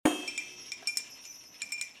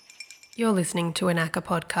You're listening to an ACCA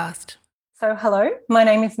podcast. So hello, my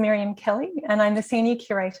name is Miriam Kelly and I'm the Senior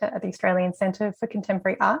Curator at the Australian Centre for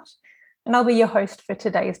Contemporary Art, and I'll be your host for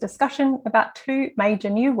today's discussion about two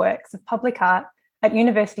major new works of public art at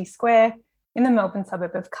University Square in the Melbourne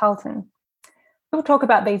suburb of Carlton. We'll talk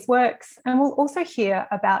about these works and we'll also hear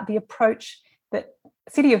about the approach that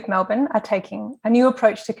City of Melbourne are taking, a new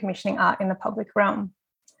approach to commissioning art in the public realm.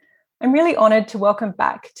 I'm really honoured to welcome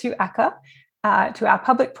back to ACCA to our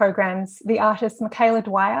public programs, the artists Michaela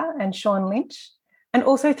Dwyer and Sean Lynch, and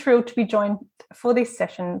also thrilled to be joined for this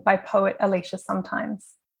session by poet Alicia Sometimes.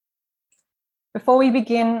 Before we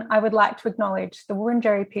begin, I would like to acknowledge the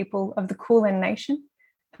Wurundjeri people of the Kulin Nation,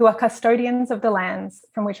 who are custodians of the lands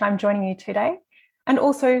from which I'm joining you today, and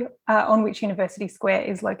also on which University Square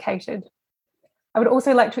is located. I would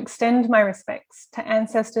also like to extend my respects to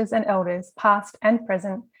ancestors and elders, past and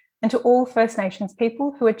present, and to all First Nations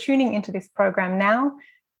people who are tuning into this program now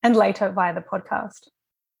and later via the podcast.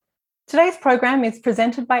 Today's program is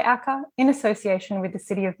presented by ACCA in association with the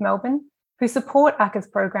City of Melbourne, who support ACCA's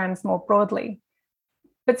programs more broadly.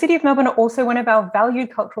 But City of Melbourne are also one of our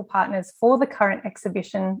valued cultural partners for the current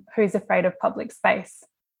exhibition, Who's Afraid of Public Space?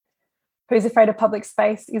 Who's Afraid of Public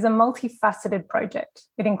Space is a multifaceted project.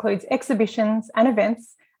 It includes exhibitions and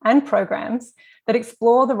events and programs that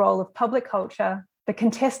explore the role of public culture, the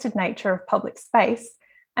contested nature of public space,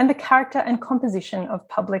 and the character and composition of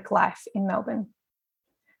public life in Melbourne.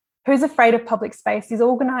 Who's Afraid of Public Space is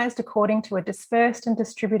organised according to a dispersed and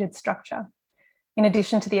distributed structure. In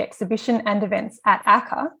addition to the exhibition and events at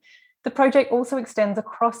ACCA, the project also extends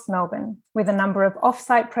across Melbourne with a number of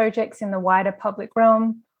off-site projects in the wider public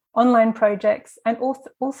realm, online projects, and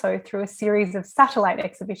also through a series of satellite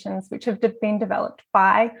exhibitions which have been developed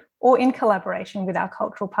by or in collaboration with our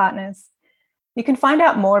cultural partners. You can find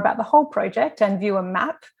out more about the whole project and view a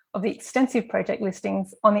map of the extensive project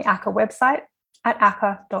listings on the ACCA website at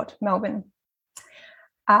acca.melbourne.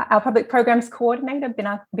 Our public programs coordinator,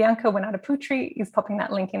 Bianca Winata-Putri, is popping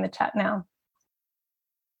that link in the chat now.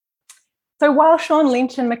 So while Sean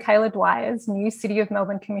Lynch and Michaela Dwyer's new City of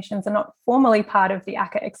Melbourne commissions are not formally part of the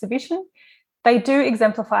ACCA exhibition, they do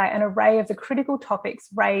exemplify an array of the critical topics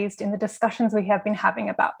raised in the discussions we have been having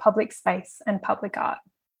about public space and public art.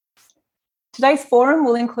 Today's forum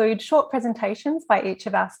will include short presentations by each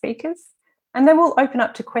of our speakers, and then we'll open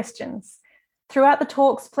up to questions. Throughout the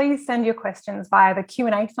talks, please send your questions via the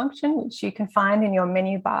Q&A function, which you can find in your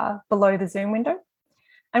menu bar below the Zoom window,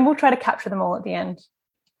 and we'll try to capture them all at the end.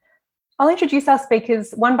 I'll introduce our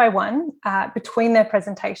speakers one by one between their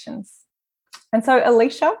presentations. And so,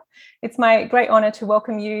 Alicia, it's my great honour to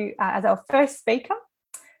welcome you as our first speaker.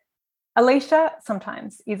 Alicia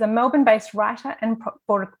Sometimes is a Melbourne-based writer and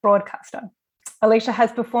broadcaster. Alicia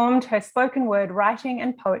has performed her spoken word writing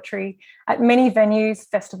and poetry at many venues,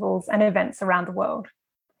 festivals, and events around the world.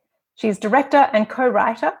 She is director and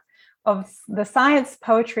co-writer of the science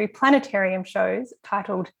poetry planetarium shows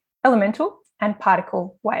titled Elemental and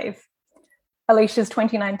Particle Wave. Alicia's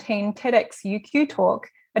 2019 TEDx UQ talk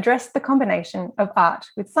addressed the combination of art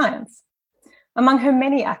with science. Among her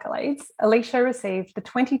many accolades, Alicia received the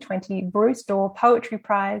 2020 Bruce Dorr Poetry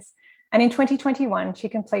Prize, and in 2021, she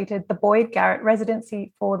completed the Boyd Garrett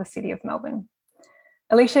Residency for the City of Melbourne.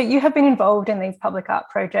 Alicia, you have been involved in these public art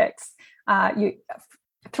projects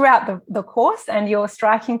throughout the course, and your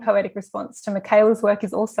striking poetic response to Michaela's work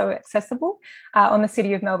is also accessible on the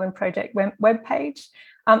City of Melbourne project webpage.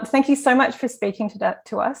 Thank you so much for speaking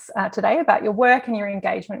to us today about your work and your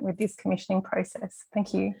engagement with this commissioning process.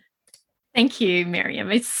 Thank you. Thank you, Miriam.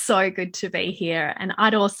 It's so good to be here. And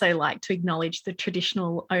I'd also like to acknowledge the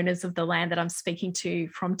traditional owners of the land that I'm speaking to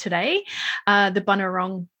from today, the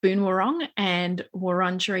Bunurong Boonwurrung and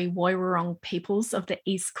Wurundjeri Woiwurrung peoples of the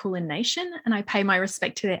East Kulin Nation. And I pay my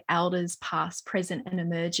respect to their elders, past, present, and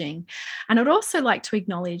emerging. And I'd also like to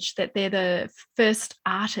acknowledge that they're the first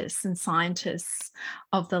artists and scientists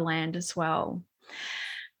of the land as well.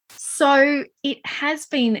 So it has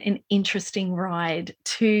been an interesting ride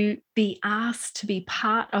to be asked to be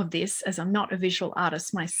part of this, as I'm not a visual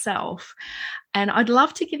artist myself. And I'd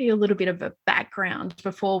love to give you a little bit of a background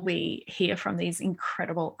before we hear from these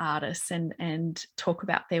incredible artists and talk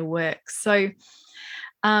about their work. So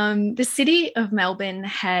the City of Melbourne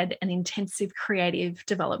had an intensive creative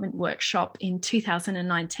development workshop in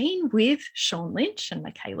 2019 with Sean Lynch and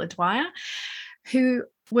Michaela Dwyer, who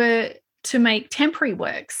were to make temporary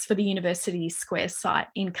works for the University Square site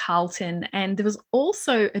in Carlton. And there was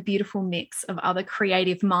also a beautiful mix of other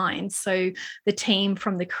creative minds. So the team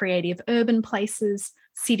from the Creative Urban Places,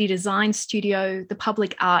 City Design Studio, the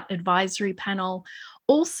Public Art Advisory Panel.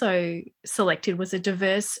 Also selected was a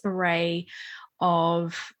diverse array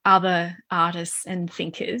of other artists and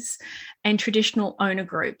thinkers and traditional owner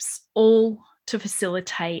groups, all to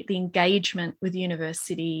facilitate the engagement with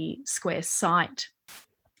University Square site.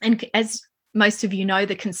 And as most of you know,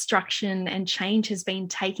 the construction and change has been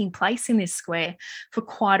taking place in this square for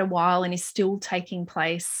quite a while and is still taking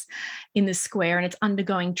place in the square, and it's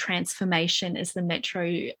undergoing transformation as the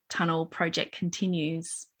Metro Tunnel project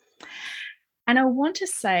continues. And I want to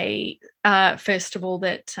say, first of all,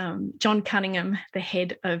 that John Cunningham, the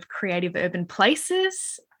head of Creative Urban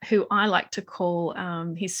Places, who I like to call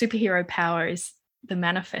his superhero power is the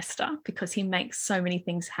manifester, because he makes so many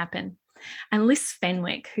things happen. And Liz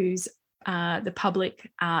Fenwick, who's the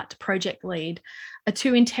public art project lead, are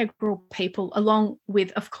two integral people, along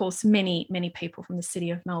with, of course, many, many people from the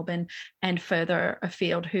city of Melbourne and further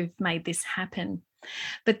afield who've made this happen.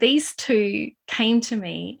 But these two came to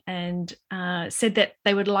me and said that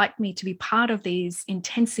they would like me to be part of these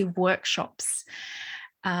intensive workshops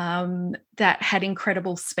that had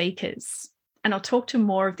incredible speakers. And I'll talk to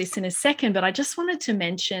more of this in a second, but I just wanted to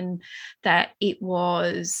mention that it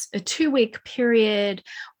was a 2-week period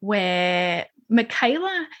where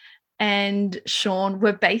Michaela and Sean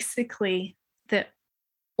were basically the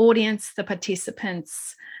audience, the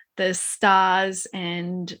participants, the stars,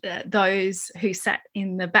 and those who sat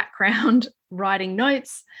in the background writing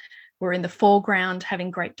notes were in the foreground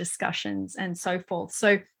having great discussions and so forth. So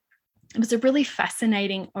it was a really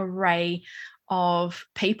fascinating array of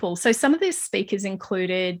people. So some of these speakers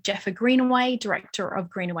included Jeffa Greenaway, Director of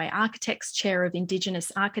Greenaway Architects, Chair of Indigenous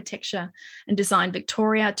Architecture and Design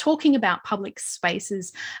Victoria, talking about public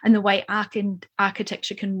spaces and the way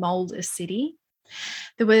architecture can mould a city.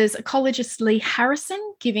 There was ecologist Lee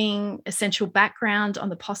Harrison giving essential background on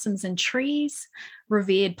the possums and trees,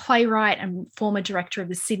 revered playwright and former director of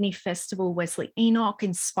the Sydney Festival, Wesley Enoch,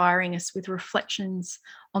 inspiring us with reflections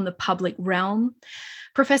on the public realm.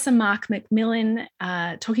 Professor Mark McMillan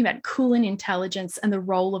talking about Kulin intelligence and the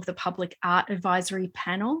role of the Public Art Advisory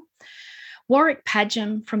Panel. Warwick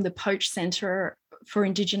Padgham from the Poach Centre for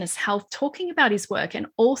Indigenous Health talking about his work and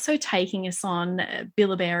also taking us on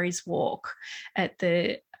Billaberi's walk at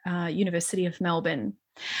the University of Melbourne.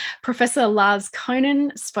 Professor Lars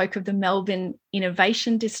Conan spoke of the Melbourne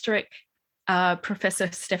Innovation District.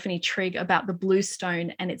 Professor Stephanie Trigg about the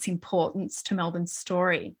Bluestone and its importance to Melbourne's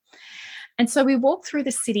story. And so we walked through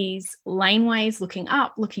the city's laneways, looking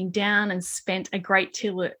up, looking down, and spent a great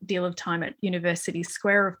deal of time at University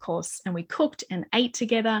Square, of course. And we cooked and ate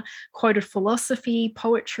together, quoted philosophy,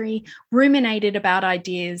 poetry, ruminated about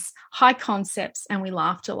ideas, high concepts, and we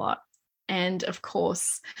laughed a lot. And of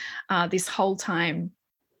course, this whole time,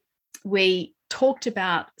 we talked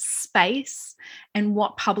about space and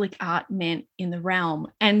what public art meant in the realm.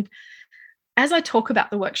 And as I talk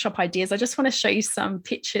about the workshop ideas, I just want to show you some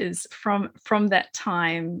pictures from that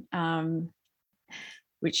time,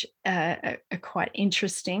 which are quite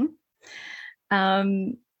interesting.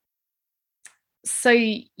 So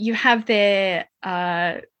you have there,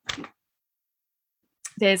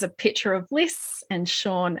 there's a picture of Liz and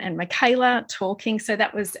Sean and Michaela talking. So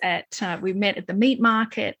that was we met at the meat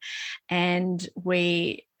market, and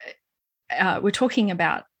we were talking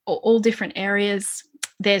about all different areas.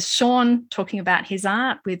 There's Sean talking about his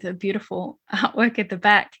art with a beautiful artwork at the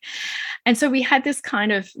back. And so we had this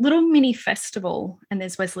kind of little mini festival, and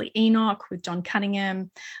there's Wesley Enoch with John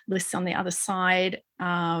Cunningham, Liz on the other side.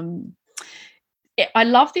 I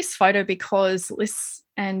love this photo because Liz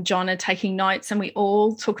and John are taking notes, and we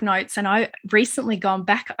all took notes. And I recently gone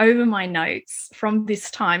back over my notes from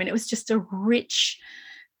this time, and it was just a rich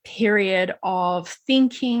period of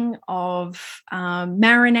thinking, of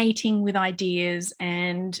marinating with ideas.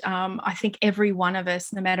 And I think every one of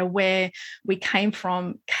us, no matter where we came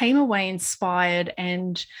from, came away inspired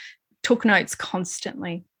and took notes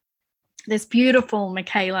constantly. There's beautiful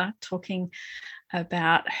Michaela talking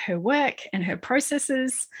about her work and her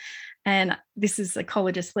processes. And this is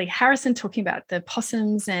ecologist Lee Harrison talking about the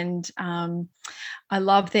possums. And I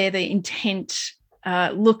love there the intent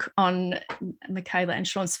look on Michaela and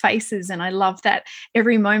Sean's faces, and I love that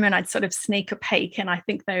every moment I'd sort of sneak a peek, and I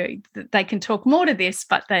think they can talk more to this,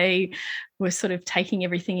 but they were sort of taking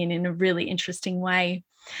everything in a really interesting way.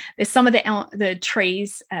 There's some of the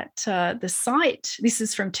trees at the site. This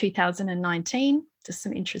is from 2019, just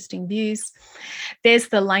some interesting views. There's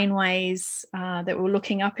the laneways that we're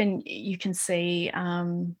looking up, and you can see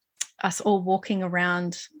us all walking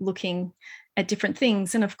around looking at different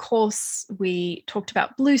things. And of course, we talked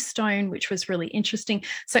about Bluestone, which was really interesting.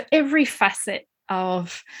 So every facet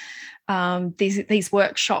of these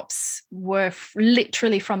workshops were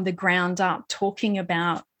literally from the ground up, talking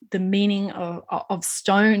about the meaning of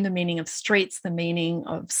stone, the meaning of streets, the meaning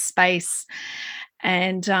of space,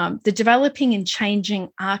 and the developing and changing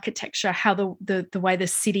architecture, how the way the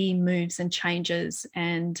city moves and changes.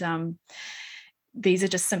 And these are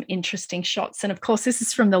just some interesting shots. And of course, this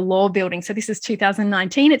is from the Law Building. So this is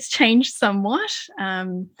 2019. It's changed somewhat.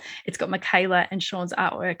 It's got Michaela and Sean's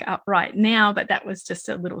artwork up right now, but that was just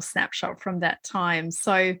a little snapshot from that time.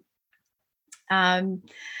 So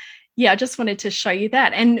I just wanted to show you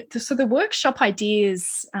that. And so the workshop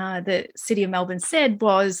ideas the City of Melbourne said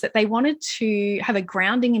was that they wanted to have a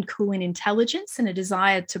grounding in cooling intelligence and a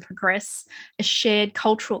desire to progress a shared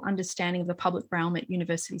cultural understanding of the public realm at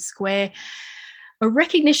University Square, a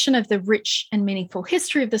recognition of the rich and meaningful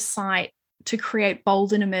history of the site, to create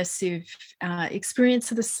bold and immersive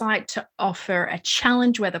experience of the site, to offer a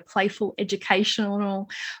challenge, whether playful, educational,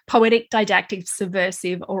 poetic, didactic,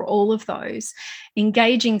 subversive, or all of those,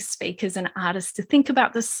 engaging speakers and artists to think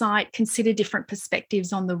about the site, consider different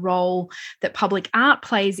perspectives on the role that public art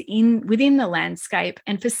plays within the landscape,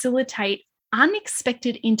 and facilitate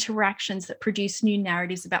unexpected interactions that produce new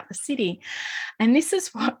narratives about the city. And this is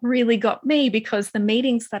what really got me, because the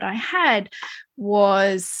meetings that I had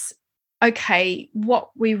was, okay, what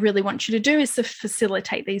we really want you to do is to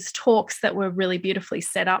facilitate these talks that were really beautifully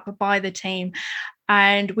set up by the team.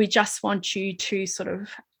 And we just want you to sort of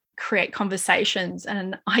create conversations.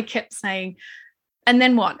 And I kept saying, and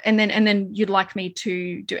then what? And then you'd like me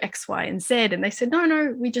to do X, Y, and Z. And they said,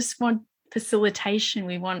 no, we just want facilitation.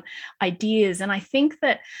 We want ideas. And I think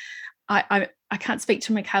that I can't speak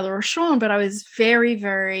to Michaela or Sean, but I was very,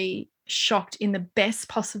 very shocked in the best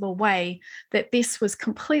possible way that this was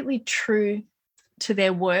completely true to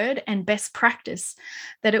their word and best practice,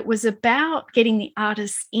 that it was about getting the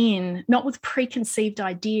artists in, not with preconceived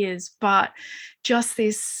ideas, but just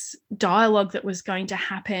this dialogue that was going to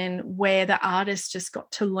happen where the artists just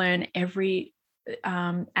got to learn every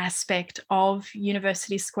aspect of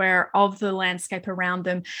University Square, of the landscape around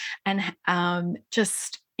them, and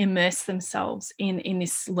just immerse themselves in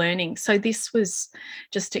this learning. So this was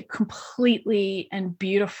just a completely and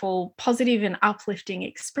beautiful, positive and uplifting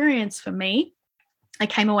experience for me. I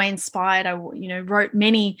came away inspired. I wrote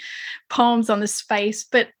many poems on the space,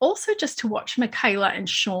 but also just to watch Michaela and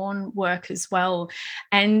Sean work as well,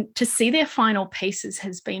 and to see their final pieces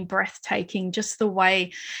has been breathtaking. Just the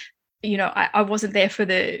way, I wasn't there for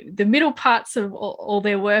the middle parts of all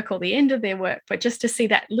their work or the end of their work, but just to see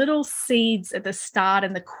that little seeds at the start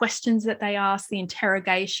and the questions that they asked, the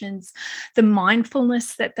interrogations, the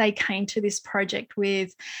mindfulness that they came to this project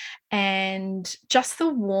with, and just the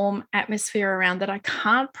warm atmosphere around that. I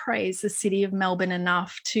can't praise the City of Melbourne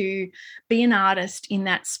enough to be an artist in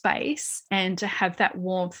that space and to have that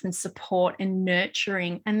warmth and support and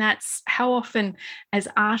nurturing. And that's how often as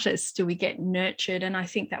artists do we get nurtured. And I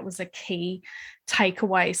think that was a key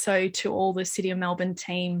takeaway. So to all the City of Melbourne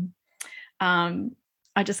team,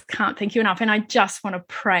 I just can't thank you enough. And I just want to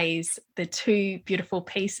praise the two beautiful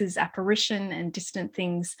pieces, Apparition and Distant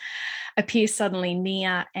Things Appear Suddenly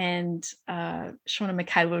Near. And Sean and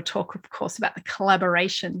Michaela will talk, of course, about the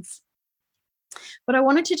collaborations. But I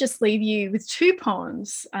wanted to just leave you with two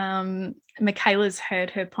poems. Michaela's heard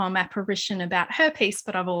her poem Apparition about her piece,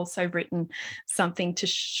 but I've also written something to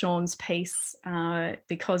Sean's piece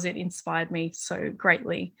because it inspired me so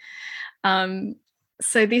greatly.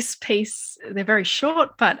 So this piece, they're very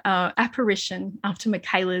short, but Apparition, after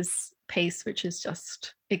Michaela's piece, which is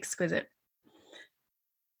just exquisite.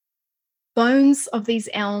 Bones of these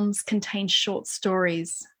elms contain short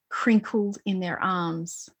stories, crinkled in their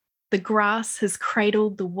arms. The grass has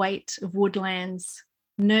cradled the weight of woodlands,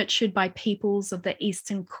 nurtured by peoples of the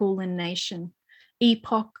Eastern Kulin nation,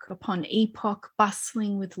 epoch upon epoch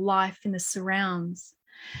bustling with life in the surrounds.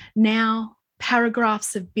 Now,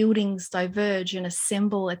 paragraphs of buildings diverge and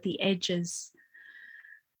assemble at the edges.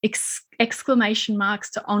 Exclamation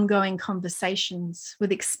marks to ongoing conversations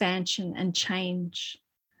with expansion and change.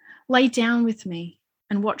 Lay down with me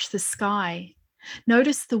and watch the sky.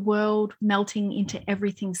 Notice the world melting into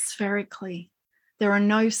everything spherically. There are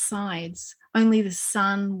no sides, only the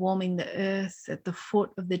sun warming the earth at the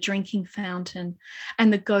foot of the drinking fountain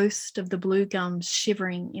and the ghost of the blue gums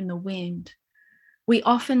shivering in the wind. We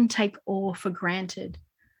often take awe for granted,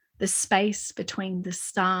 the space between the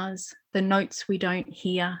stars, the notes we don't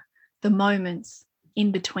hear, the moments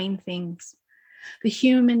in between things. The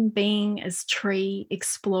human being as tree,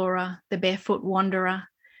 explorer, the barefoot wanderer.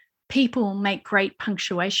 People make great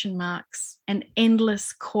punctuation marks, an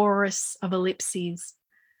endless chorus of ellipses.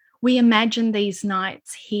 We imagine these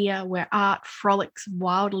nights here where art frolics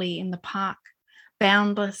wildly in the park,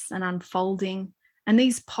 boundless and unfolding, and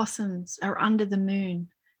these possums are under the moon,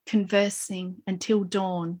 conversing until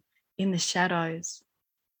dawn in the shadows.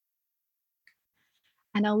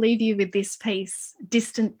 And I'll leave you with this piece,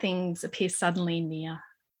 Distant Things Appear Suddenly Near,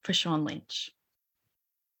 for Sean Lynch.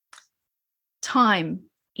 Time,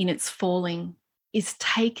 in its falling, is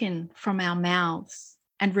taken from our mouths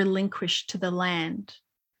and relinquished to the land.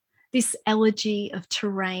 This elegy of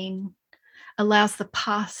terrain allows the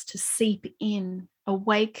past to seep in, a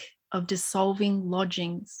wake of dissolving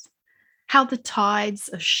lodgings. How the tides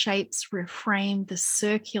of shapes reframe the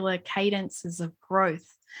circular cadences of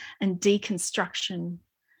growth and deconstruction,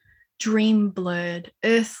 dream blurred,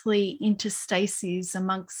 earthly interstices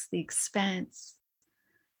amongst the expanse.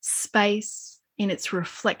 Space, in its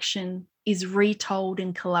reflection, is retold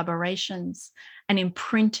in collaborations and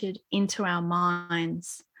imprinted into our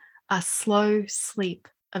minds, a slow sleep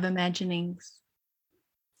of imaginings.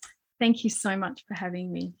 Thank you so much for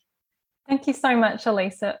having me. Thank you so much,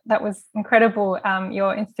 Elisa. That was incredible.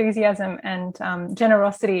 Your enthusiasm and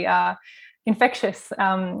generosity are infectious.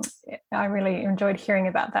 I really enjoyed hearing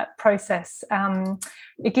about that process.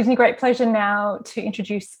 It gives me great pleasure now to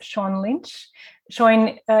introduce Sean Lynch.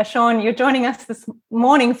 Sean, you're joining us this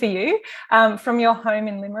morning for you from your home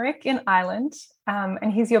in Limerick in Ireland.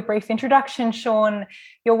 And here's your brief introduction, Sean.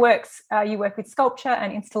 Your works, you work with sculpture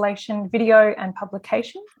and installation, video and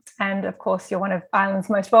publication. And of course, you're one of Ireland's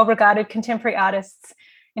most well-regarded contemporary artists.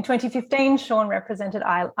 In 2015, Sean represented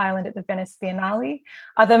Ireland at the Venice Biennale.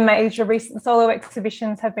 Other major recent solo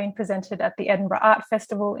exhibitions have been presented at the Edinburgh Art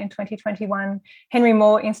Festival in 2021, Henry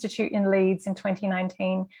Moore Institute in Leeds in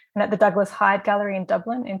 2019, and at the Douglas Hyde Gallery in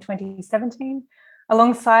Dublin in 2017.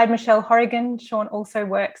 Alongside Michelle Horrigan, Sean also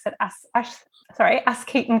works at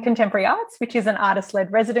Askeaton Contemporary Arts, which is an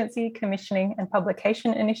artist-led residency, commissioning and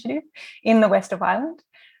publication initiative in the west of Ireland.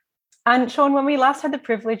 And Sean, when we last had the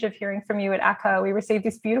privilege of hearing from you at ACCA, we received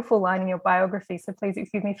this beautiful line in your biography, so please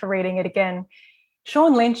excuse me for reading it again.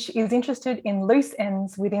 Sean Lynch is interested in loose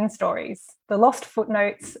ends within stories, the lost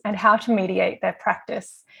footnotes, and how to mediate their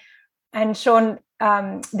practice. And Sean,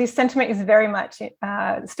 this sentiment is very much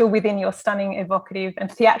still within your stunning, evocative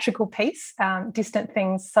and theatrical piece, Distant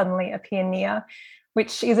Things Suddenly Appear Near,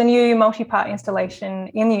 which is a new multi-part installation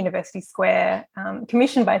in the University Square,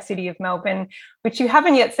 commissioned by the City of Melbourne, which you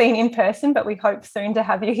haven't yet seen in person, but we hope soon to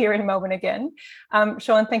have you here in Melbourne again.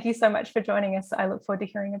 Sean, thank you so much for joining us. I look forward to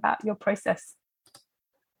hearing about your process.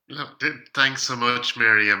 Thanks so much,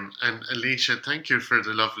 Miriam. And Alicia, thank you for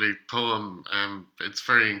the lovely poem. It's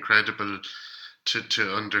very incredible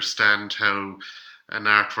to understand how an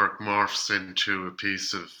artwork morphs into a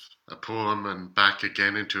piece of a poem and back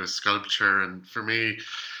again into a sculpture. And for me,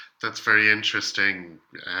 that's very interesting,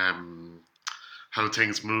 how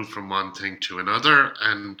things move from one thing to another.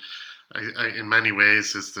 And I, in many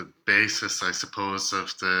ways, is the basis, I suppose,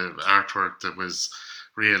 of the artwork that was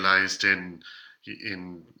realized in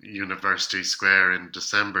University Square in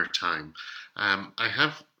December time. I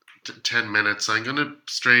have 10 minutes. I'm going to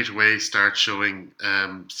straight away start showing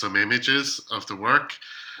some images of the work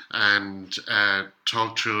and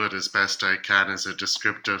talk through it as best I can as a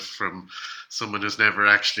descriptive from someone who's never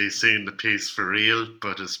actually seen the piece for real,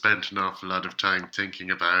 but has spent an awful lot of time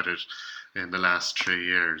thinking about it in the last 3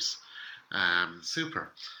 years.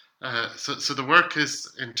 Super. So the work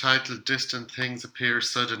is entitled Distant Things Appear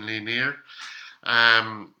Suddenly Near.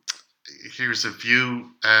 Here's a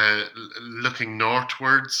view looking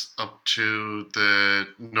northwards up to the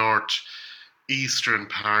northeastern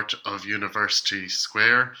part of University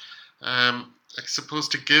Square. I suppose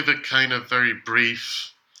to give a kind of very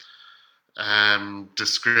brief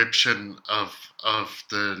description of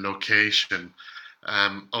the location,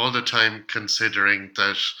 all the time considering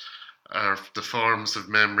that the forms of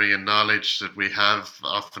memory and knowledge that we have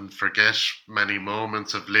often forget many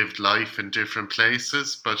moments of lived life in different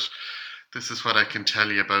places, but this is what I can tell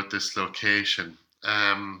you about this location.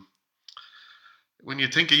 When you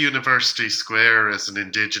think of University Square as an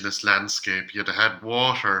indigenous landscape, you'd have had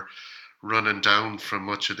water running down from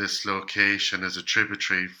much of this location as a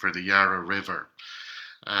tributary for the Yarra River.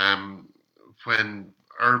 When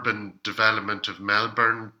urban development of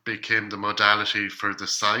Melbourne became the modality for the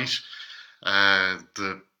site,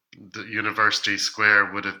 the University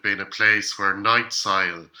Square would have been a place where night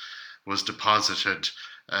soil was deposited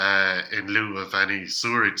in lieu of any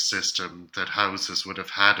sewerage system that houses would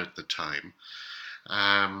have had at the time.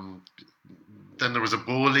 Then there was a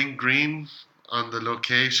bowling green on the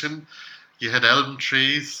location. You had elm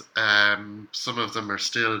trees, some of them are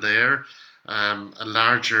still there. A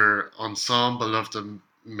larger ensemble of them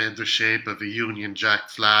made the shape of a Union Jack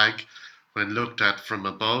flag when looked at from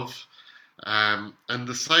above. And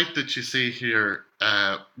the site that you see here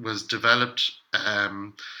was developed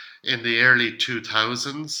in the early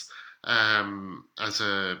 2000s as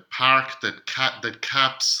a park that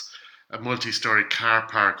caps a multi-story car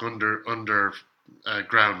park under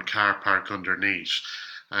ground car park underneath,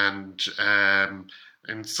 and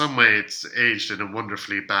in some way it's aged in a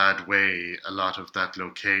wonderfully bad way, a lot of that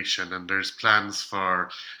location, and there's plans for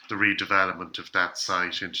the redevelopment of that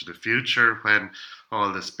site into the future when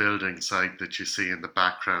all this building site that you see in the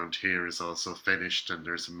background here is also finished and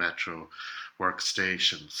there's a metro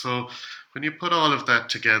workstation. So when you put all of that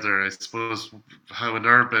together, I suppose how an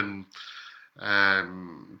urban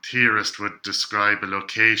theorist would describe a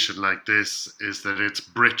location like this is that it's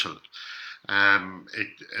brittle.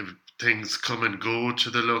 Things come and go to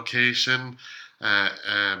the location.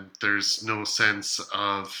 There's no sense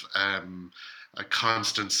of a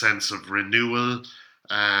constant sense of renewal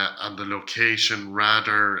on the location.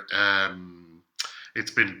 Rather,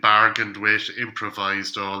 it's been bargained with,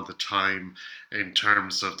 improvised all the time in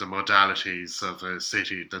terms of the modalities of a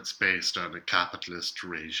city that's based on a capitalist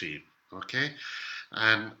regime. Okay,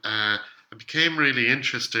 and I became really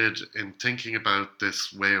interested in thinking about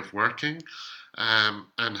this way of working,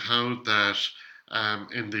 and how that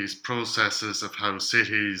in these processes of how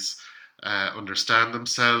cities understand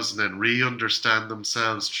themselves and then re-understand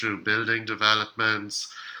themselves through building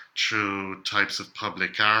developments, through types of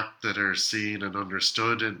public art that are seen and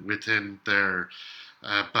understood within their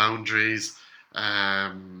boundaries,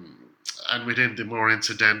 and within the more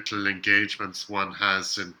incidental engagements one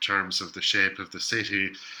has in terms of the shape of the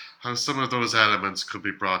city, how some of those elements could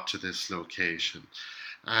be brought to this location.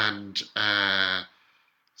 And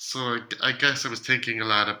so I guess I was thinking a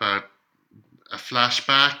lot about a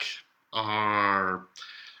flashback, or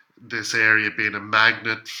this area being a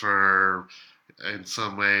magnet for, in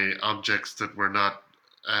some way, objects that were not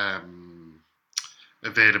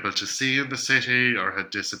available to see in the city or had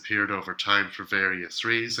disappeared over time for various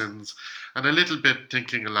reasons. And a little bit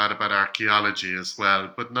thinking a lot about archaeology as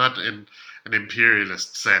well, but not in an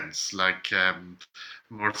imperialist sense, like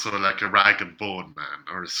more so like a rag and bone man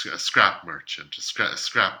or a scrap merchant, a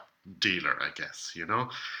scrap dealer, I guess, you know.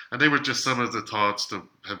 And they were just some of the thoughts that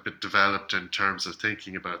have been developed in terms of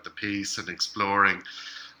thinking about the piece and exploring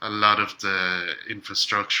a lot of the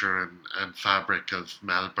infrastructure and fabric of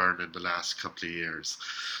Melbourne in the last couple of years.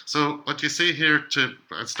 So what you see here, to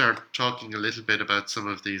start talking a little bit about some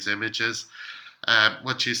of these images,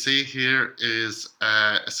 what you see here is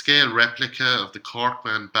a scale replica of the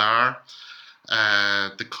Corkman Bar.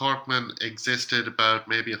 The Corkman existed about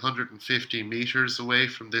maybe 150 meters away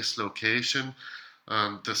from this location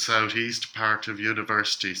on the southeast part of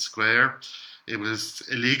University Square. It was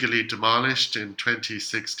illegally demolished in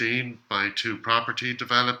 2016 by two property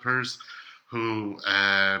developers who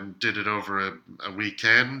did it over a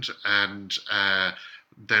weekend, and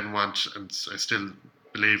then want, and I still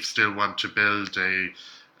want to build a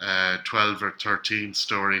 12 or 13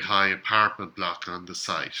 story high apartment block on the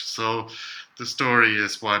site. So the story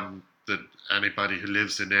is one that anybody who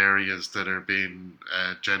lives in areas that are being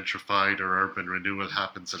gentrified or urban renewal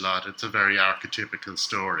happens a lot. It's a very archetypical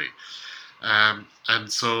story.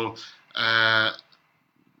 And so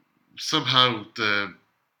somehow the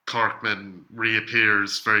Corkman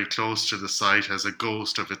reappears very close to the site as a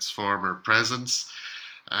ghost of its former presence.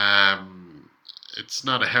 It's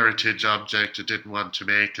not a heritage object. It didn't want to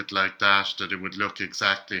make it like that it would look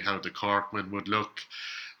exactly how the Corkman would look.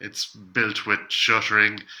 It's built with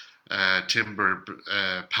shuttering, timber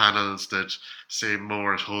panels that seem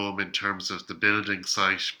more at home in terms of the building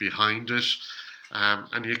site behind it.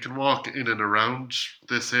 And you can walk in and around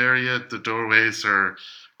this area. The doorways are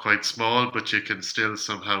quite small, but you can still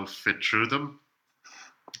somehow fit through them.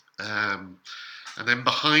 And then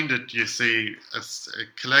behind it, you see a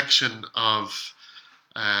collection of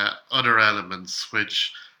other elements,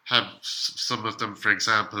 which have some of them, for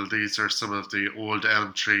example, these are some of the old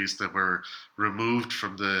elm trees that were removed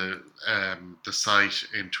from the site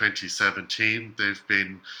in 2017. They've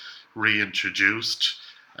been reintroduced.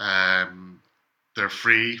 They're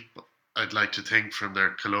free, I'd like to think, from their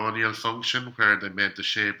colonial function, where they made the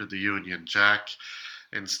shape of the Union Jack.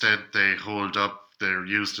 Instead, they're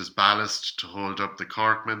used as ballast to hold up the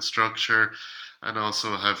Corkman structure, and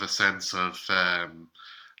also have a sense of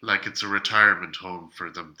like it's a retirement home for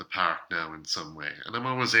them, the park now, in some way. And I'm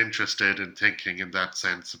always interested in thinking in that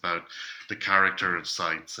sense about the character of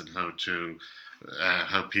sites and how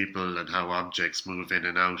people and how objects move in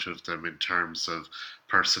and out of them in terms of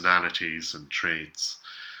personalities and traits.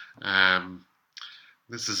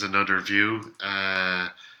 This is another view,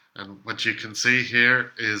 and what you can see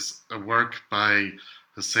here is a work by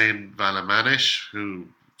Hussein Valamanish, who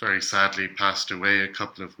very sadly passed away a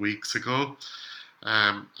couple of weeks ago.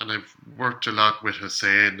 And I've worked a lot with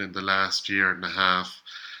Hussein in the last year and a half.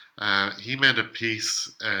 He made a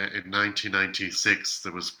piece in 1996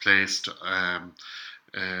 that was placed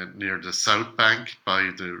near the south bank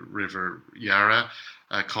by the River Yarra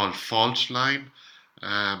called Fault Line.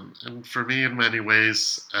 And for me, in many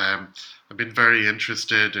ways, I've been very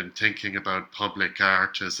interested in thinking about public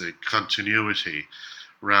art as a continuity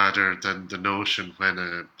rather than the notion when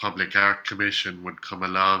a public art commission would come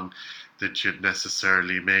along that you'd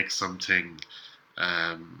necessarily make something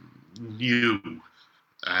new,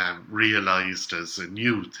 realized as a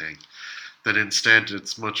new thing. That instead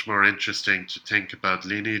it's much more interesting to think about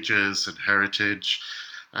lineages and heritage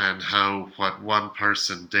and how what one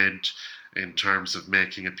person did in terms of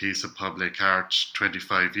making a piece of public art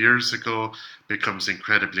 25 years ago becomes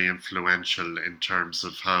incredibly influential in terms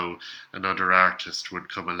of how another artist would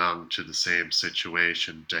come along to the same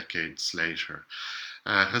situation decades later.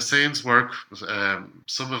 Hussein's work,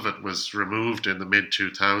 some of it was removed in the mid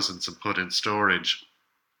 2000s and put in storage.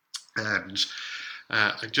 And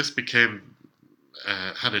I just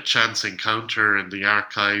had a chance encounter in the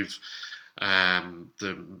archive,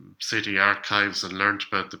 the city archives, and learnt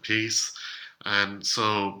about the piece. And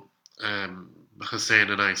so Hussein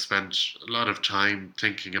and I spent a lot of time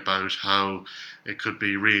thinking about how it could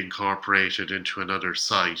be reincorporated into another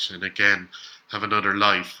site. And again, have another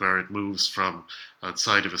life where it moves from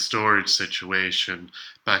outside of a storage situation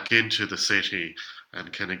back into the city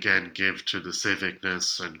and can again give to the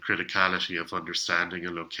civicness and criticality of understanding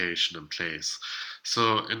a location and place.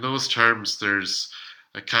 So in those terms, there's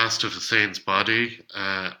a cast of Hussein's body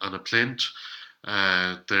on a plinth.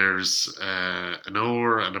 There's an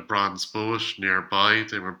oar and a bronze boat nearby.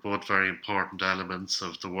 They were both very important elements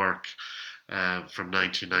of the work from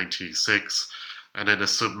 1996. And then a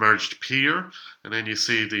submerged pier, and then you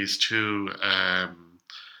see these two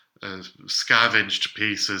scavenged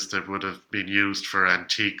pieces that would have been used for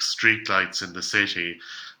antique streetlights in the city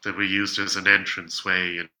that we used as an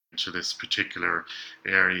entranceway into this particular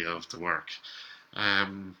area of the work.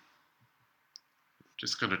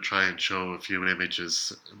 Just going to try and show a few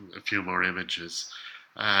more images.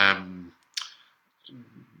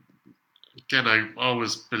 Again, I'm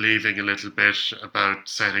always believing a little bit about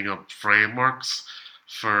setting up frameworks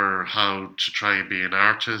for how to try and be an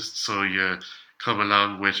artist. So you come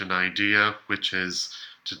along with an idea, which is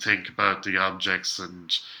to think about the objects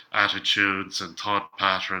and attitudes and thought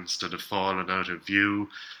patterns that have fallen out of view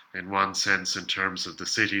in one sense in terms of the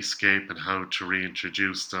cityscape and how to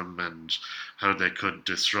reintroduce them and how they could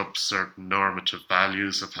disrupt certain normative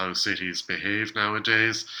values of how cities behave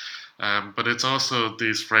nowadays. But it's also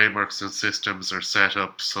these frameworks and systems are set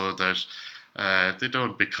up so that they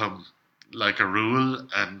don't become like a rule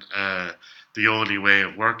and the only way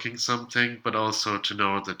of working something, but also to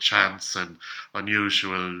know that chance and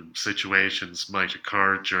unusual situations might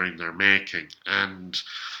occur during their making. And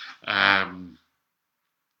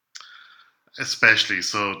especially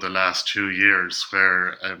so the last 2 years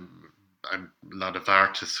where a lot of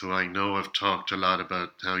artists who I know have talked a lot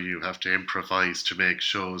about how you have to improvise to make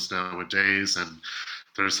shows nowadays, and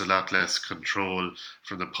there's a lot less control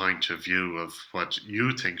from the point of view of what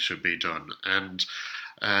you think should be done. And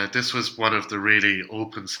this was one of the really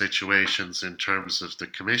open situations in terms of the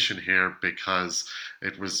commission here because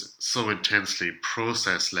it was so intensely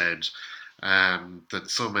process-led that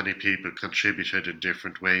so many people contributed in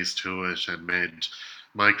different ways to it and made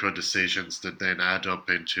micro decisions that then add up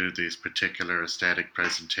into these particular aesthetic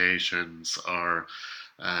presentations or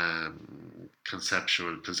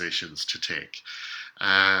conceptual positions to take.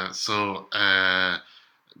 So I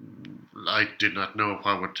did not know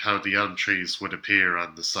how the elm trees would appear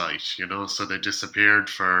on the site, so they disappeared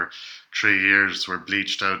for 3 years, were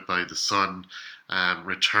bleached out by the sun,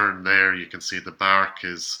 returned there. You can see the bark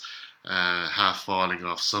is half falling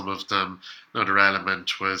off some of them. Another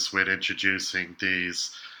element was with introducing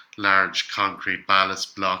these large concrete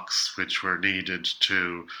ballast blocks which were needed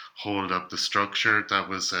to hold up the structure. That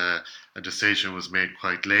was a decision was made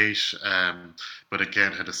quite late, but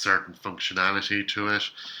again had a certain functionality to it.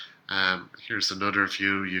 Here's another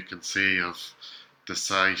view you can see of the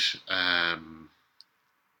site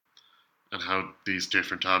and how these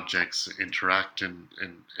different objects interact in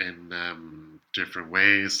different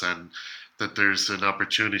ways, and that there's an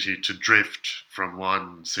opportunity to drift from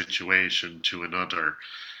one situation to another.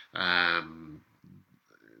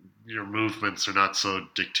 Your movements are not so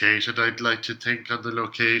dictated, I'd like to think, on the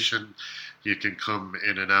location. You can come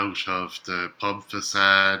in and out of the pub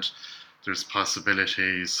facade. There's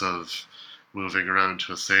possibilities of moving around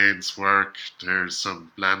Hussein's work. There's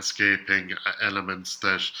some landscaping elements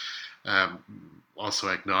that um, also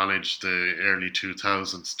acknowledge the early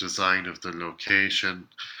 2000s design of the location.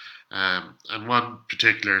 And one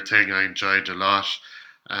particular thing I enjoyed a lot,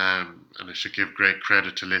 and I should give great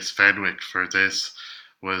credit to Liz Fenwick for this,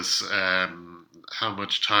 was how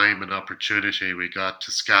much time and opportunity we got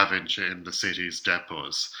to scavenge in the city's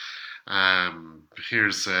depots.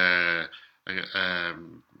 Here's a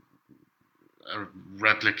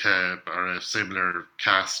replica or a similar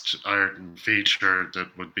cast iron feature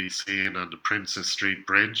that would be seen on the Princes Street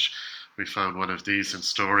Bridge. We found one of these in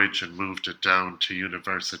storage and moved it down to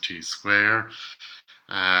University Square.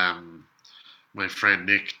 My friend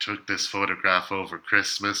Nick took this photograph over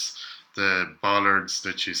Christmas. The bollards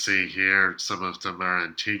that you see here, some of them are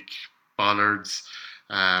antique bollards,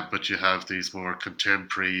 but you have these more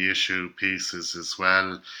contemporary issue pieces as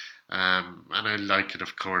well. And I like it,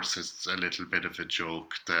 of course, it's a little bit of a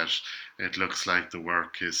joke that it looks like the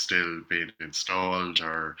work is still being installed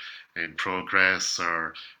or in progress,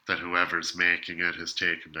 or that whoever's making it has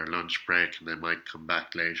taken their lunch break and they might come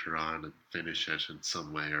back later on and finish it in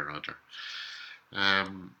some way or other.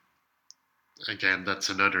 Again, that's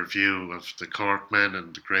another view of the Corkmen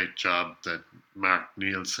and the great job that Mark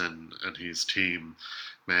Nielsen and his team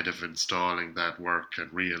made of installing that work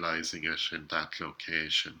and realizing it in that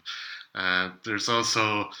location. There's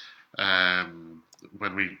also,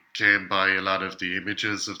 when we came by a lot of the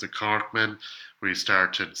images of the Corkmen, we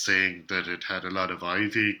started seeing that it had a lot of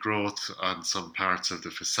ivy growth on some parts of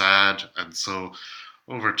the facade. And so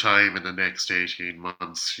over time, in the next 18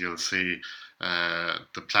 months, you'll see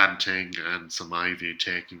the planting and some ivy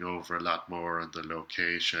taking over a lot more on the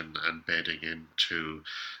location and bedding into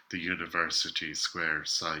the University Square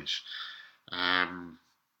site.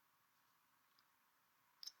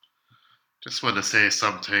 Just want to say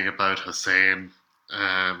something about Hussein.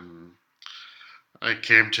 I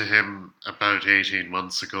came to him about 18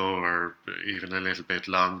 months ago, or even a little bit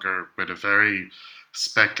longer, with a very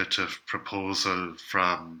speculative proposal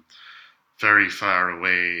from very far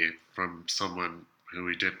away, from someone who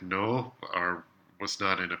we didn't know or was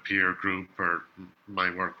not in a peer group, or my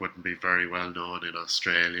work wouldn't be very well known in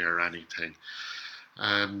Australia or anything.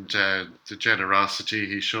 And the generosity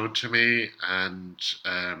he showed to me, and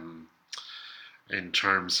in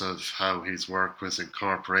terms of how his work was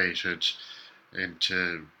incorporated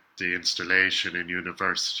into the installation in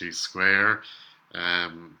University Square,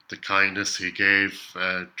 the kindness he gave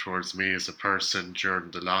towards me as a person during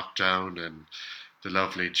the lockdown, and the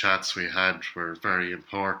lovely chats we had were very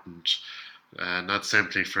important, not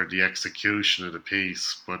simply for the execution of the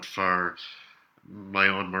piece, but for my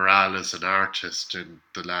own morale as an artist in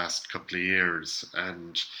the last couple of years.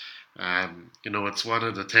 And it's one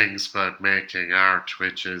of the things about making art,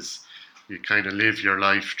 which is you kind of live your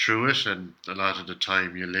life through it, and a lot of the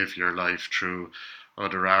time you live your life through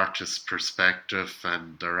other artists' perspective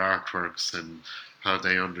and their artworks and how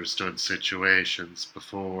they understood situations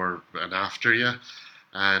before and after you.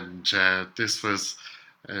 And this was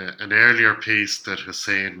an earlier piece that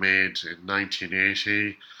Hussein made in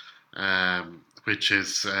 1980, which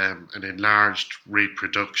is an enlarged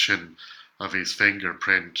reproduction of his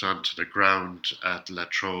fingerprint onto the ground at La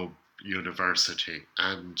Trobe University.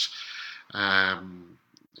 And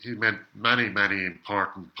he made many, many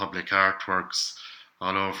important public artworks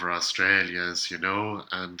all over Australia, as you know,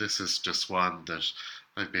 and this is just one that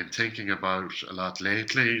I've been thinking about a lot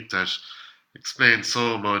lately, that explains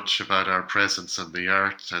so much about our presence on the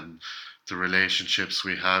earth and the relationships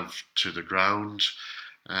we have to the ground,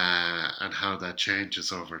 and how that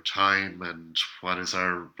changes over time, and what is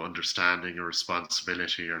our understanding or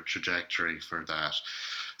responsibility or trajectory for that.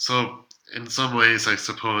 So in some ways, I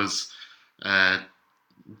suppose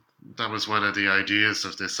that was one of the ideas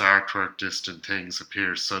of this artwork, Distant Things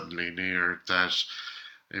Appear Suddenly Near, that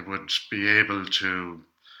it would be able to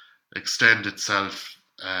extend itself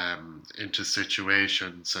into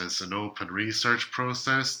situations as an open research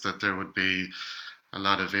process, that there would be a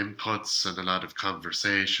lot of inputs and a lot of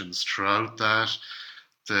conversations throughout that.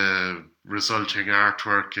 The resulting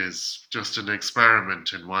artwork is just an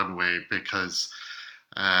experiment in one way, because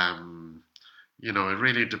it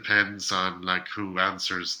really depends on who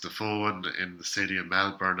answers the phone in the city of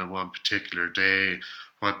Melbourne on one particular day,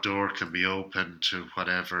 what door can be opened to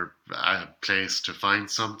whatever place to find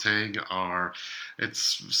something, or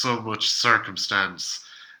it's so much circumstance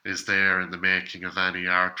is there in the making of any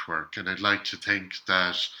artwork. And I'd like to think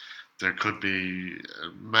that there could be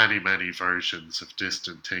many, many versions of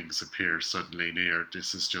Distant Things Appear Suddenly Near.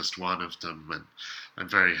 This is just one of them, and I'm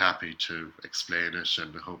very happy to explain it,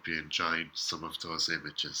 and I hope you enjoyed some of those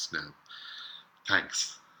images now.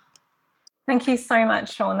 Thanks. Thank you so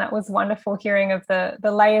much, Sean. That was wonderful hearing of the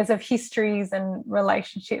layers of histories and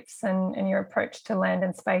relationships and your approach to land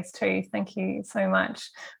and space too. Thank you so much.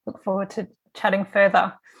 Look forward to chatting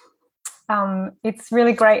further. It's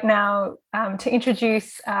really great now to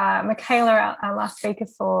introduce Michaela, our last speaker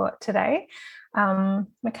for today.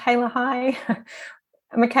 Michaela, hi.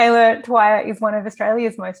 Michaela Dwyer is one of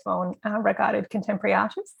Australia's most well-regarded contemporary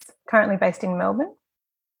artists, currently based in Melbourne.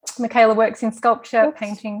 Michaela works in sculpture,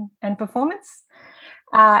 painting and performance,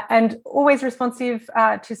 and always responsive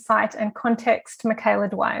to site and context. Michaela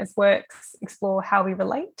Dwyer's works explore how we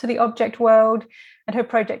relate to the object world, and her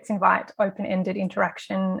projects invite open-ended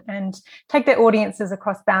interaction and take their audiences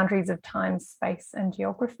across boundaries of time, space and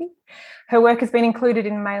geography. Her work has been included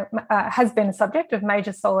in has been a subject of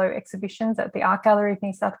major solo exhibitions at the Art Gallery of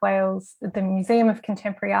New South Wales, the Museum of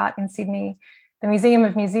Contemporary Art in Sydney, the Museum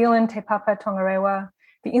of New Zealand, Te Papa Tongarewa,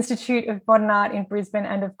 the Institute of Modern Art in Brisbane,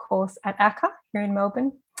 and of course at ACCA here in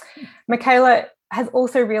Melbourne. Michaela has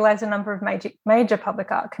also realised a number of major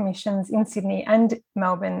public art commissions in Sydney and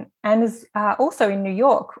Melbourne, and is also in New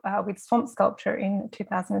York with Swamp Sculpture in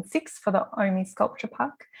 2006 for the Omi Sculpture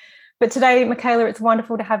Park. But today, Michaela, it's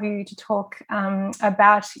wonderful to have you to talk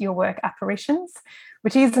about your work Apparitions,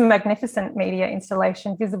 which is a magnificent media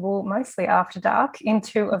installation visible mostly after dark in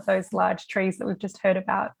two of those large trees that we've just heard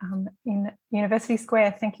about in University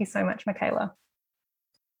Square. Thank you so much, Michaela.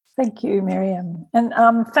 Thank you, Miriam. And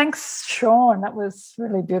thanks, Sean. That was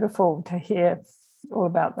really beautiful to hear all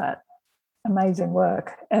about that amazing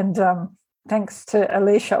work. And thanks to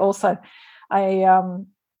Alicia also.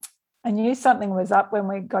 I knew something was up when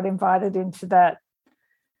we got invited into that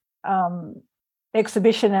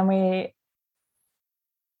exhibition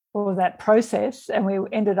or that process, and we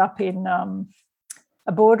ended up in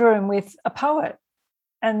a boardroom with a poet,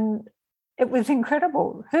 and it was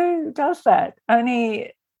incredible. Who does that?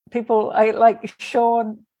 Only people like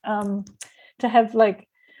Sean, to have like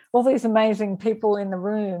all these amazing people in the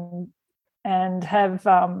room and have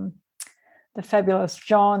the fabulous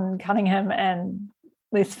John Cunningham and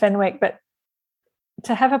Liz Fenwick, but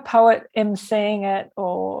to have a poet emceeing it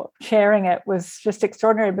or sharing it was just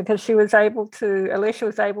extraordinary, because Alicia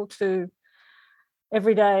was able to,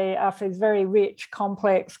 every day after these very rich,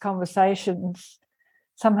 complex conversations,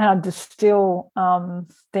 somehow distill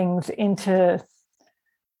things into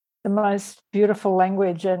the most beautiful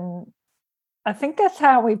language. And I think that's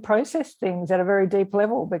how we process things at a very deep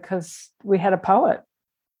level, because we had a poet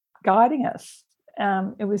guiding us.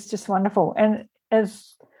 It was just wonderful. And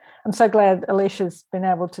I'm so glad Alicia's been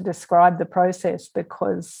able to describe the process,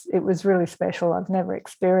 because it was really special. I've never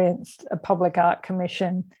experienced a public art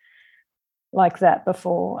commission like that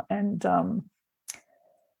before. And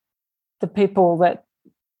the people that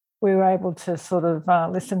we were able to sort of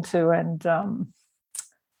listen to, and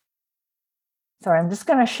sorry, I'm just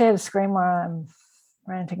going to share the screen while I'm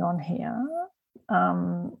ranting on here.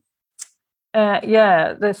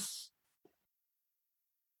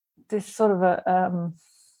 This sort of a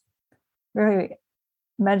very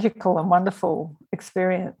magical and wonderful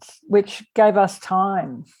experience, which gave us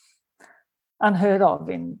time unheard of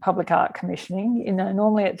in public art commissioning. You know,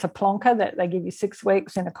 normally it's a plonker that they give you 6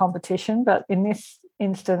 weeks in a competition, but in this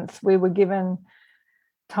instance, we were given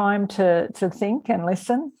time to think and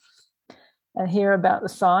listen and hear about the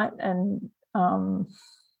site. And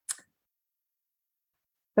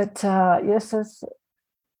yes, as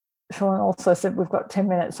Sean also said, we've got 10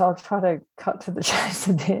 minutes, so I'll try to cut to the chase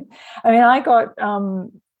a bit. I mean, I got,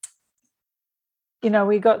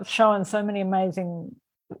 we got shown so many amazing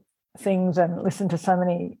things and listened to so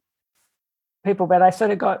many people, but I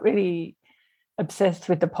sort of got really obsessed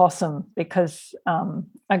with the possum, because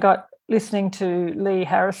I got listening to Lee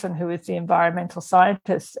Harrison, who is the environmental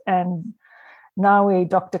scientist, and Nawi,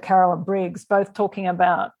 Dr. Carolyn Briggs, both talking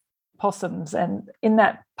about possums. And in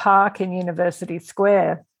that park in University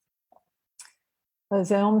Square, those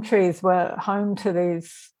elm trees were home to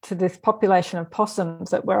this population of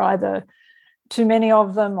possums that were either too many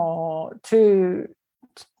of them or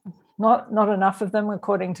not enough of them,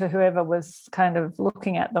 according to whoever was kind of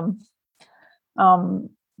looking at them.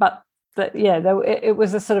 It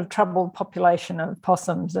was a sort of troubled population of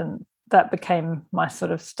possums, and that became my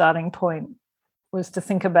sort of starting point, was to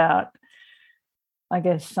think about, I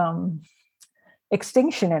guess,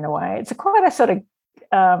 extinction in a way. It's quite a sort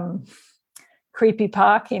of creepy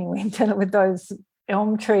park in Winton with those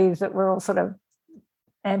elm trees that were all sort of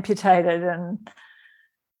amputated, and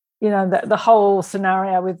the whole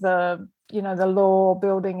scenario with the law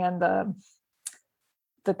building and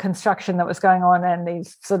the construction that was going on, and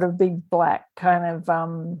these sort of big black kind of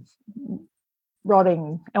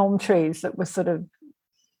rotting elm trees that were sort of,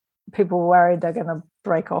 people were worried they're going to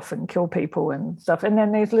break off and kill people and stuff. And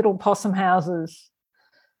then these little possum houses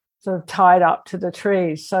sort of tied up to the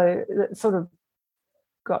trees. So it sort of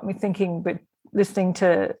got me thinking, but listening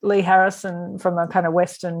to Lee Harrison from a kind of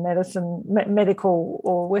Western medicine, medical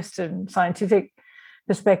or Western scientific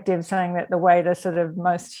perspective, saying that the way to sort of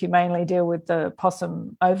most humanely deal with the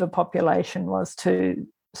possum overpopulation was to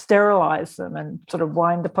sterilize them and sort of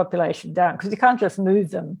wind the population down, because you can't just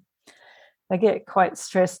move them. They get quite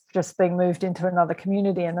stressed just being moved into another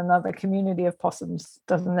community, and another community of possums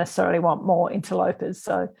doesn't necessarily want more interlopers.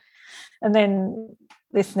 So, and then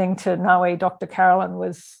listening to Dr. Carolyn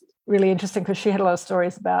was really interesting, because she had a lot of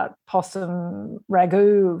stories about possum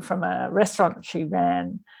ragu from a restaurant she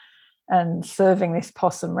ran, and serving this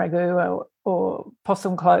possum ragu or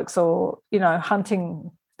possum cloaks, or, you know,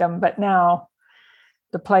 hunting them. But now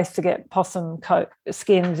the place to get possum coat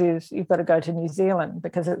skins is you've got to go to New Zealand,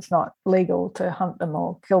 because it's not legal to hunt them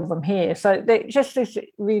or kill them here. So they just this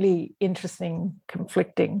really interesting,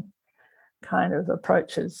 conflicting kind of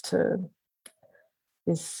approaches to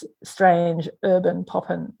this strange urban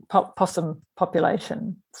possum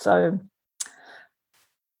population. So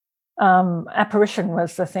apparition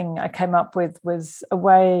was the thing I came up with, was a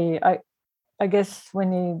way, I guess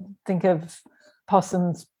when you think of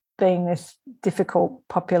possums being this difficult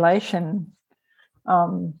population,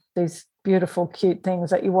 these beautiful, cute things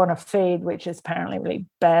that you want to feed, which is apparently really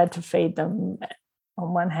bad to feed them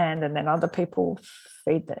on one hand, and then other people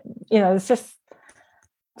feed them. You know, it's just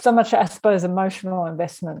so much, I suppose, emotional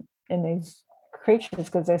investment in these creatures,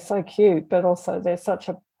 because they're so cute, but also they're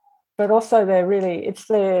really, it's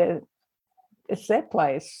their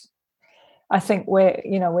place. I think we're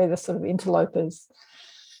the sort of interlopers.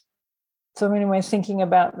 So anyway, thinking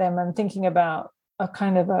about them and thinking about a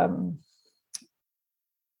kind of a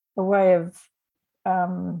way of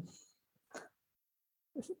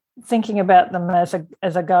thinking about them as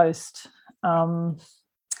a ghost,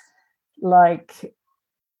 like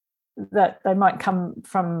that they might come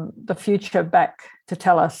from the future back to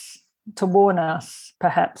tell us, to warn us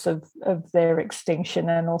perhaps of their extinction,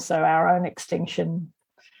 and also our own extinction.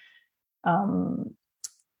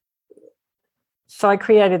 So I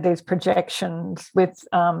created these projections with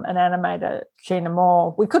an animator, Gina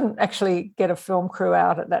Moore. We couldn't actually get a film crew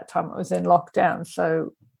out at that time. It was in lockdown.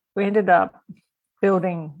 So we ended up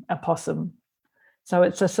building a possum. So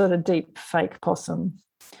it's a sort of deep fake possum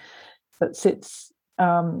that sits,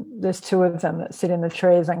 there's two of them that sit in the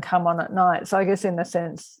trees and come on at night. So I guess in a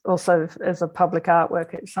sense, also as a public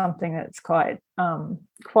artwork, it's something that's quite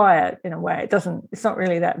quiet in a way. It's not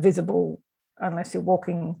really that visible unless you're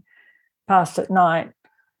walking past at night,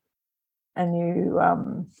 and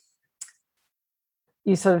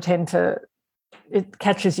you sort of tend to, it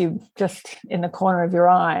catches you just in the corner of your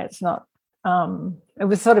eye. It's not, it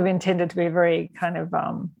was sort of intended to be a very kind of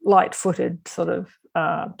light-footed sort of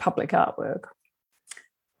public artwork.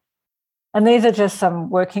 And these are just some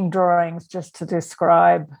working drawings just to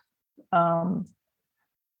describe how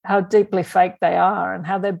deeply fake they are, and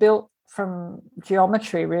how they're built from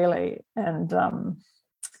geometry, really. And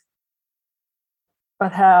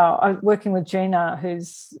but how I'm working with Gina,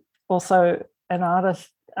 who's also an artist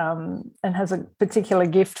and has a particular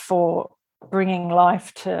gift for bringing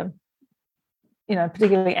life to, you know,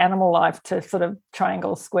 particularly animal life to sort of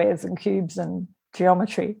triangles, squares and cubes and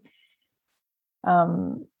geometry.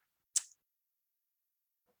 You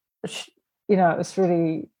know, it was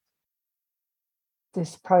really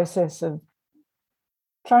this process of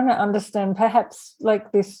trying to understand perhaps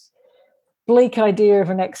like this bleak idea of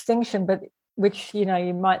an extinction, but which, you know,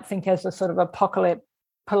 you might think as a sort of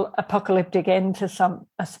apocalyptic end to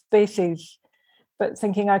a species, but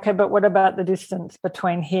thinking, okay, but what about the distance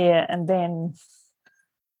between here and then?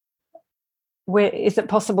 Where is it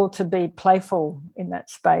possible to be playful in that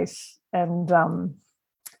space and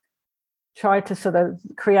try to sort of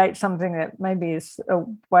create something that maybe is a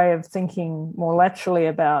way of thinking more laterally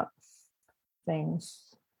about things?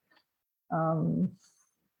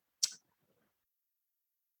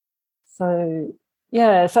 So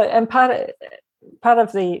yeah, so and part of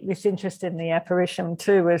this interest in the apparition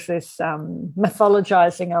too was this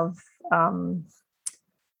mythologizing of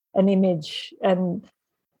an image, and,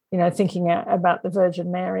 you know, thinking about the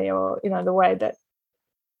Virgin Mary, or, you know, the way that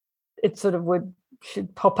it sort of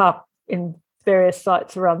should pop up in various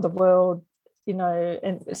sites around the world, you know,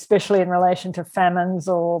 and especially in relation to famines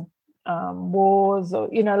or wars, or,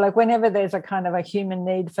 you know, like whenever there's a kind of a human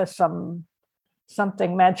need for something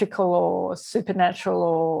magical or supernatural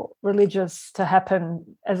or religious to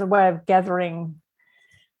happen as a way of gathering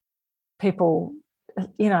people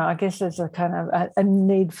I guess there's a kind of a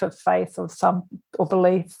need for faith or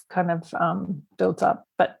belief kind of built up.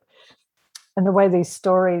 And the way these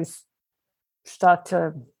stories start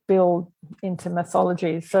to build into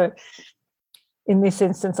mythology. So in this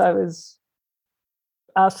instance, I was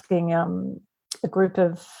asking a group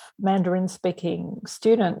of Mandarin-speaking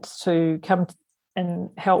students to come and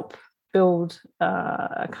help build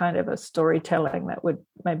a kind of a storytelling that would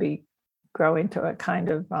maybe grow into a kind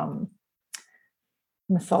of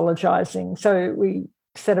mythologizing. So we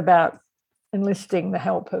set about enlisting the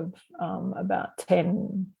help of about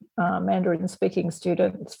 10 Mandarin-speaking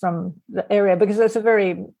students from the area, because there's a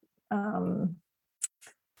very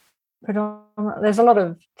there's a lot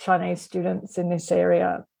of Chinese students in this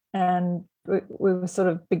area, and we were sort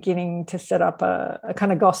of beginning to set up a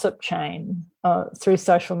kind of gossip chain through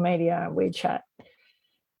social media, WeChat,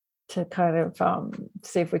 to kind of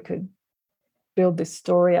see if we could build this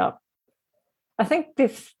story up. I think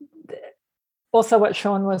this also what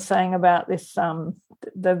Sean was saying about this, the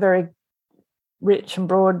very rich and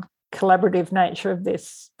broad collaborative nature of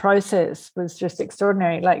this process was just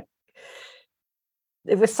extraordinary. Like,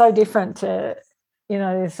 it was so different to,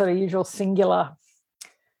 the sort of usual singular,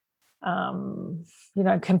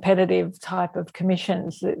 competitive type of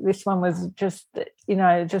commissions. This one was just,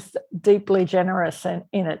 just deeply generous in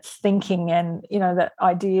its thinking, and, that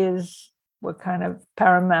ideas were kind of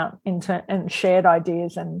paramount and shared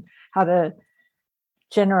ideas and how to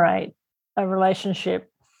generate a relationship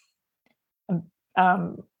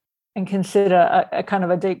and consider a kind of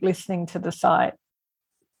a deep listening to the site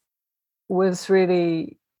was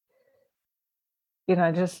really,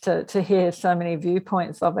 just to hear so many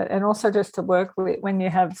viewpoints of it, and also just to work with, when you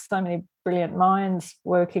have so many brilliant minds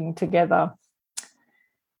working together,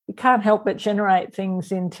 you can't help but generate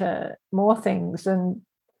things into more things. And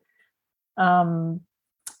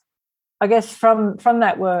I guess from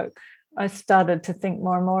that work, I started to think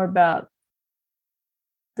more and more about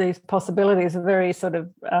these possibilities. Are very sort of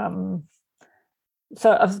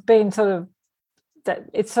so I've been sort of that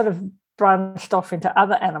it's sort of branched off into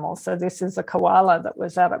other animals. So this is a koala that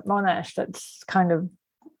was out at Monash. That's kind of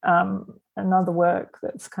another work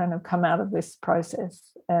that's kind of come out of this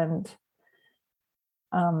process. And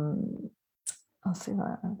I'll see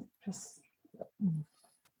that just.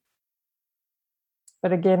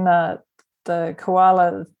 But again, the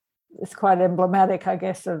koala is quite emblematic, I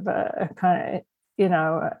guess, of a kind of,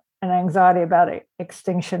 an anxiety about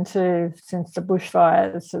extinction too, since the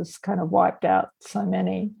bushfires has kind of wiped out so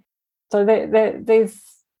many. So these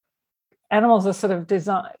animals are sort of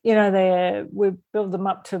designed, we build them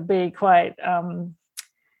up to be quite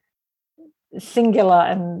singular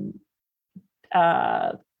and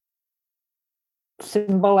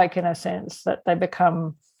symbolic in a sense, that they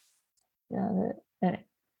become, and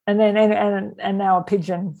now a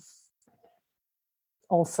pigeon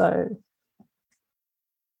also.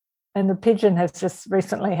 And the pigeon has just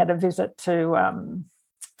recently had a visit to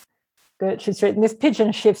Gertrude Street, and this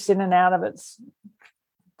pigeon shifts in and out of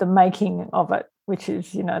the making of it, which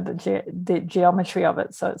is, the geometry of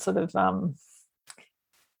it. So it sort of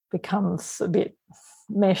becomes a bit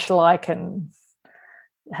mesh-like and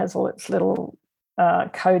has all its little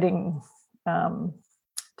coding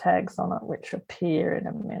tags on it, which appear in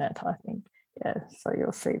a minute, I think. Yeah, so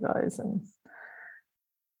you'll see those. And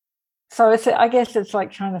so I guess it's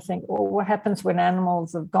like trying to think, well, what happens when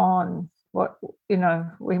animals have gone? What,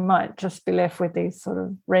 we might just be left with these sort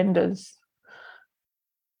of renders.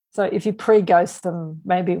 So if you pre-ghost them,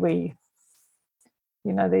 maybe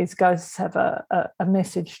these ghosts have a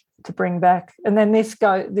message to bring back. And then this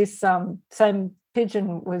same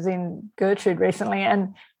pigeon was in Gertrude recently,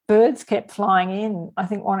 and birds kept flying in, I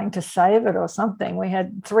think wanting to save it or something. We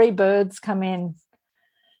had 3 birds come in,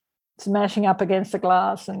 smashing up against the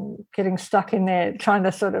glass and getting stuck in there, trying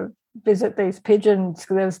to sort of visit these pigeons.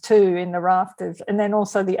 There was 2 in the rafters. And then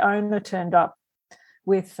also the owner turned up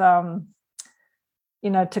with, to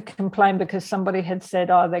complain because somebody had said,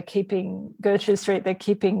 they're keeping Gertrude Street, they're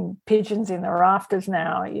keeping pigeons in the rafters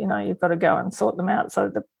now, you've got to go and sort them out. So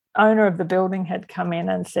the owner of the building had come in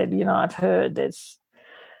and said, I've heard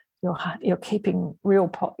you're keeping real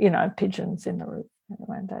pigeons in the roof.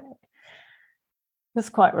 One day. I was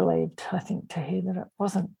quite relieved, I think, to hear that it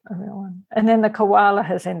wasn't a real one. And then the koala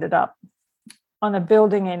has ended up on a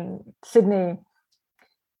building in Sydney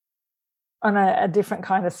on a different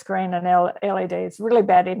kind of screen and LEDs. Really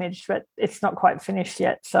bad image, but it's not quite finished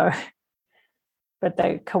yet. So, but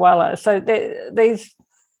the koala. So these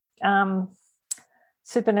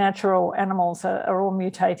supernatural animals are all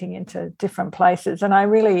mutating into different places. And I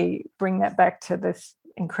really bring that back to this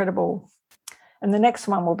incredible, and the next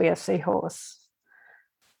one will be a seahorse.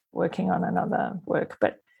 working on another work.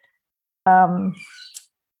 But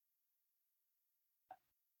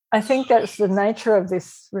I think that's the nature of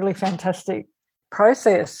this really fantastic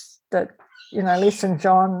process that, Liz and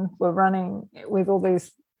John were running with all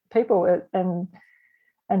these people, and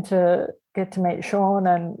to get to meet Sean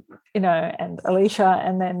and, and Alicia,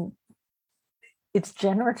 and then it's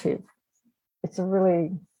generative. It's a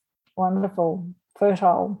really wonderful,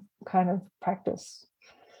 fertile kind of practice.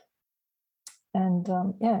 And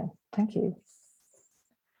thank you.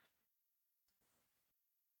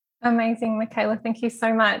 Amazing, Michaela. Thank you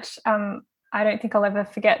so much. I don't think I'll ever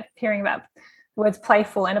forget hearing about the words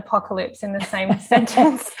playful and apocalypse in the same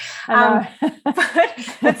sentence. But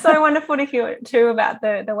it's so wonderful to hear too about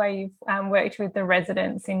the way you've worked with the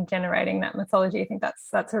residents in generating that mythology. I think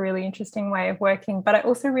that's a really interesting way of working. But I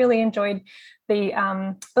also really enjoyed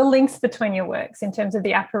the links between your works in terms of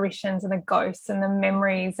the apparitions and the ghosts and the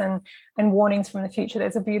memories and warnings from the future.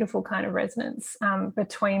 There's a beautiful kind of resonance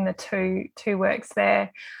between the two works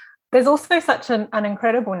there. There's also such an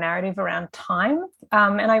incredible narrative around time.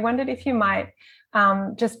 And I wondered if you might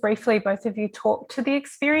just briefly, both of you, talk to the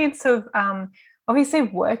experience of obviously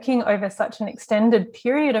working over such an extended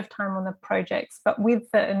period of time on the projects, but with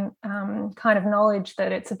the kind of knowledge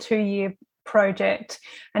that it's a 2-year project,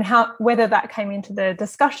 and whether that came into the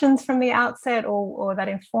discussions from the outset or that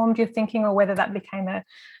informed your thinking, or whether that became a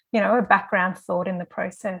background thought in the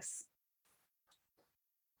process.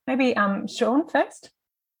 Maybe Sean first.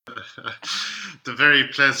 The very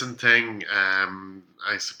pleasant thing,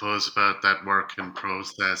 I suppose, about that working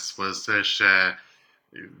process was that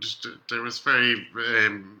there was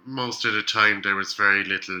most of the time there was very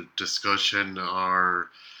little discussion or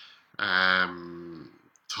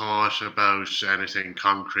thought about anything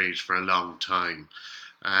concrete for a long time.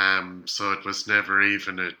 So it was never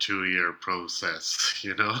even a 2-year process,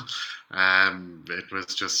 It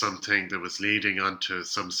was just something that was leading onto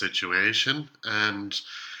some situation. And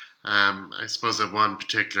I suppose at one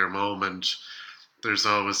particular moment, there's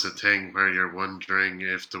always a thing where you're wondering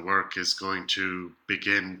if the work is going to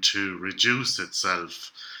begin to reduce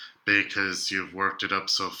itself because you've worked it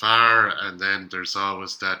up so far. And then there's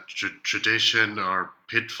always that tradition or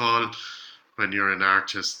pitfall when you're an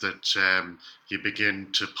artist that you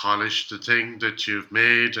begin to polish the thing that you've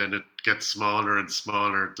made, and it gets smaller and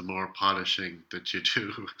smaller the more polishing that you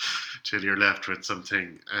do till you're left with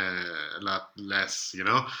something a lot less,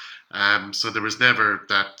 So there was never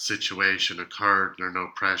that situation occurred, or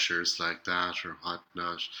no pressures like that or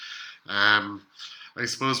whatnot. I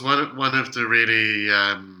suppose one of the really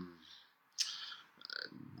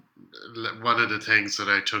one of the things that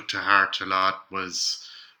I took to heart a lot was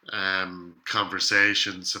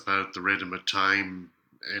conversations about the rhythm of time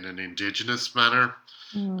in an Indigenous manner,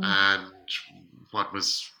 and what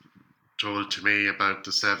was told to me about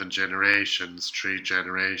the 7 generations, 3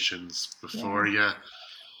 generations before you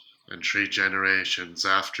and 3 generations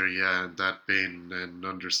after you, and that being an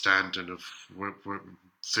understanding of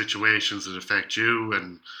situations that affect you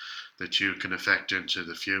and that you can affect into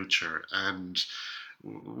the future. And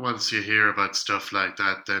once you hear about stuff like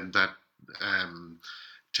that, then that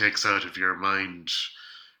takes out of your mind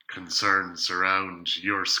concerns around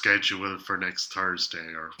your schedule for next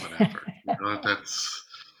Thursday or whatever. That's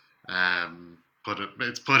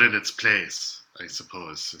it's put in its place, I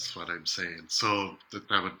suppose, is what I'm saying. So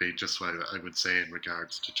that would be just what I would say in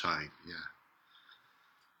regards to time.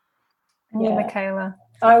 Yeah, Michaela.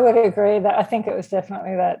 I would agree that I think it was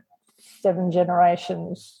definitely that 7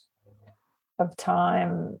 generations of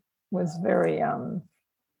time was very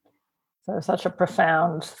so such a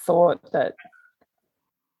profound thought that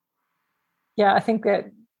I think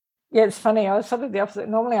that it's funny, I was sort of the opposite.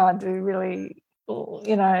 Normally I do really,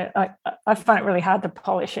 I find it really hard to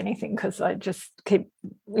polish anything because I just keep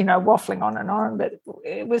waffling on and on. But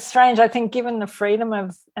it was strange, I think, given the freedom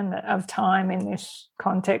of time in this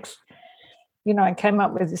context, I came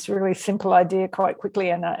up with this really simple idea quite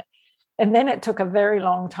quickly, and then it took a very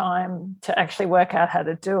long time to actually work out how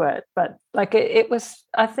to do it. But it was,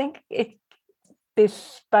 I think this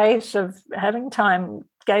space of having time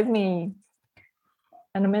gave me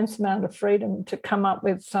an immense amount of freedom to come up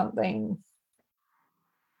with something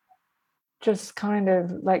just kind of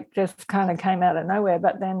came out of nowhere.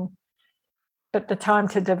 But the time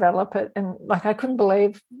to develop it, and I couldn't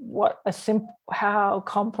believe how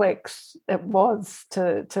complex it was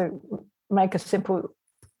to make a simple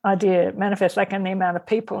idea manifest, and the amount of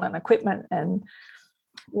people and equipment and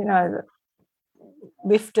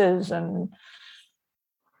lifters and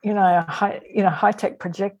high-tech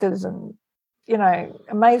projectors and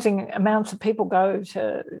amazing amounts of people go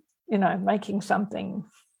to making something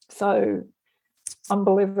so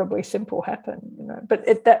unbelievably simple happen, but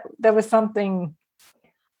there was something,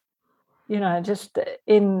 just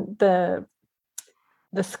in the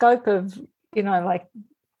scope of, like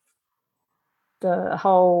the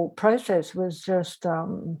whole process was just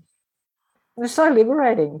it was so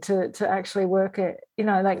liberating to actually work it,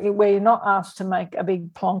 like where you're not asked to make a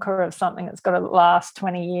big plonker of something that's got to last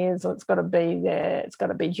 20 years or it's got to be there, it's got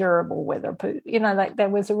to be durable, whether, like there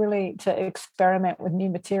was a really to experiment with new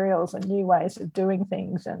materials and new ways of doing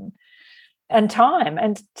things and time,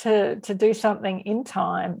 and to do something in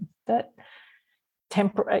time that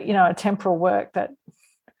a temporal work that,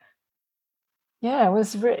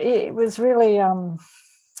 it was really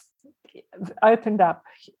opened up,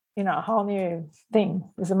 a whole new thing.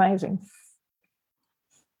 It was amazing.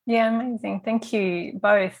 Yeah, amazing. Thank you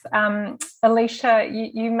both. Alicia,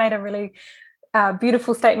 you made a really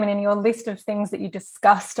beautiful statement in your list of things that you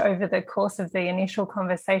discussed over the course of the initial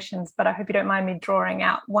conversations, but I hope you don't mind me drawing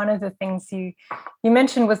out. One of the things you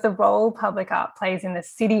mentioned was the role public art plays in the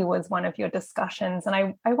city was one of your discussions.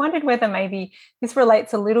 And I wondered whether maybe this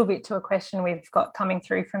relates a little bit to a question we've got coming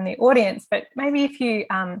through from the audience, but maybe if you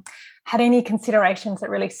had any considerations that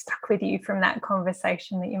really stuck with you from that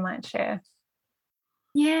conversation that you might share.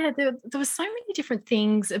 Yeah, there were so many different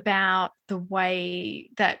things about the way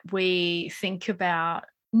that we think about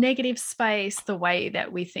negative space, the way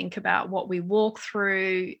that we think about what we walk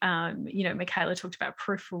through. Michaela talked about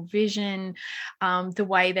peripheral vision, the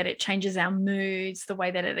way that it changes our moods, the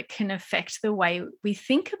way that it can affect the way we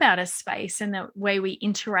think about a space and the way we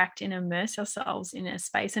interact and immerse ourselves in a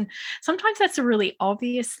space. And sometimes that's a really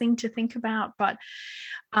obvious thing to think about, but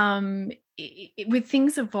with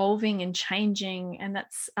things evolving and changing, and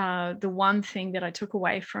that's the one thing that I took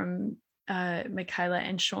away from Michaela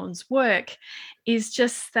and Sean's work, is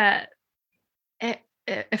just that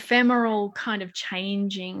ephemeral kind of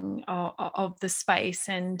changing of the space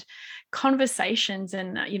and conversations.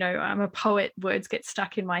 And I'm a poet, words get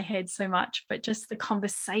stuck in my head so much, but just the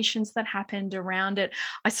conversations that happened around it.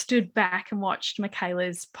 I stood back and watched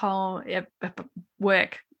Michaela's poem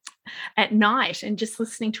work at night and just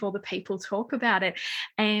listening to all the people talk about it,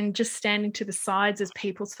 and just standing to the sides as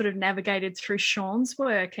people sort of navigated through Sean's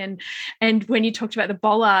work. And when you talked about the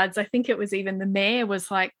bollards, I think it was even the mayor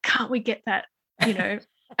was like, can't we get that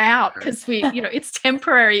out, because it's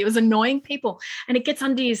temporary. It was annoying people and it gets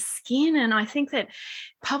under your skin. And I think that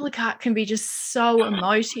public art can be just so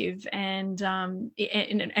emotive and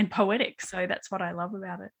poetic, so that's what I love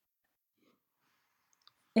about it.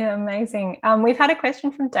 Yeah, amazing. We've had a question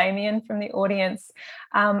from Damien from the audience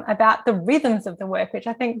about the rhythms of the work, which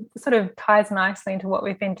I think sort of ties nicely into what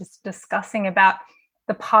we've been just discussing about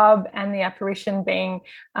the pub and the apparition being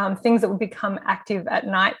things that would become active at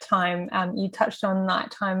nighttime. You touched on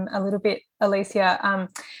nighttime a little bit, Alicia.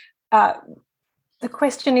 The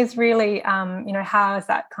question is really, how has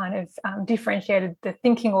that kind of differentiated the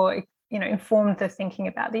thinking or, informed the thinking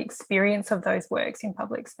about the experience of those works in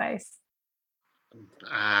public space?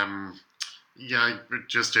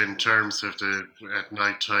 Just in terms of at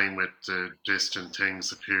night time with the distant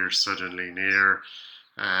things appear suddenly near,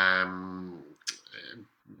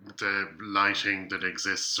 the lighting that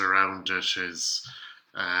exists around it is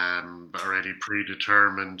already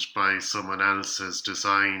predetermined by someone else's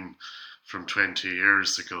design from 20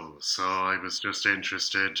 years ago. So I was just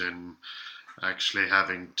interested in actually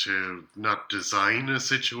having to not design a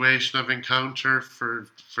situation of encounter for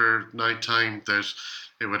nighttime, that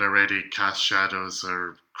it would already cast shadows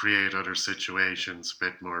or create other situations a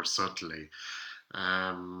bit more subtly.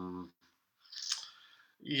 And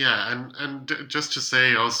just to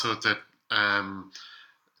say also that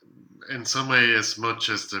in some way, as much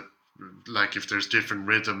as if there's different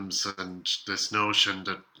rhythms and this notion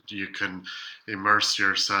that you can immerse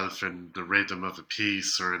yourself in the rhythm of a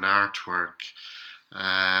piece or an artwork.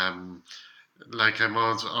 I'm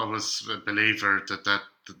always a believer that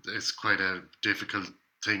is quite a difficult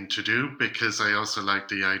thing to do, because I also like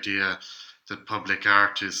the idea that public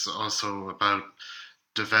art is also about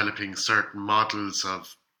developing certain models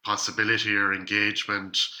of possibility or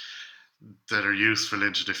engagement that are useful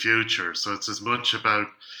into the future. So it's as much about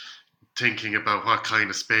thinking about what kind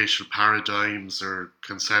of spatial paradigms or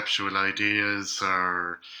conceptual ideas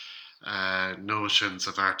or notions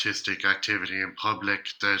of artistic activity in public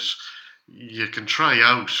that you can try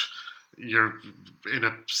out. You're in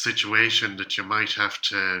a situation that you might have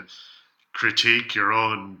to critique your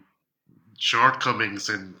own shortcomings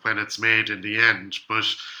in when it's made in the end, but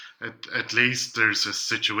at least there's a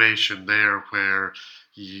situation there where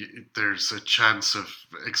there's a chance of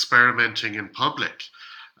experimenting in public.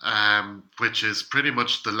 Which is pretty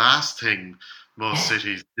much the last thing most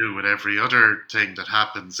cities do with every other thing that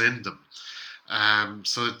happens in them.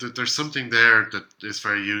 So there's something there that is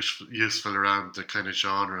very useful around the kind of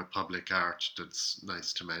genre of public art that's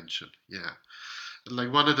nice to mention. Yeah.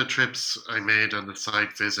 Like one of the trips I made on the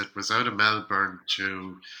site visit was out of Melbourne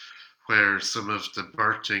to where some of the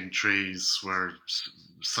birching trees were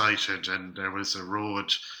sited, and there was a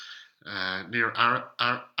road near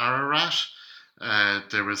Ararat.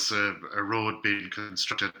 There was a road being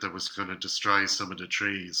constructed that was going to destroy some of the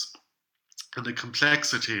trees. And the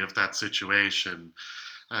complexity of that situation,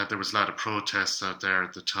 there was a lot of protests out there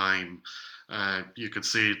at the time. You could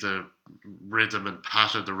see the rhythm and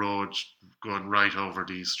pat of the road going right over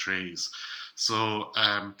these trees. So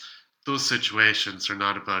those situations are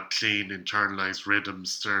not about clean internalized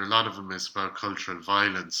rhythms. A lot of them is about cultural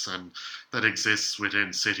violence, and that exists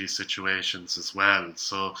within city situations as well.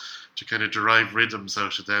 So to kind of derive rhythms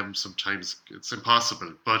out of them, sometimes it's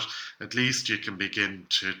impossible, but at least you can begin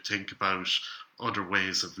to think about other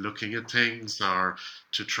ways of looking at things, or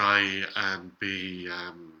to try and be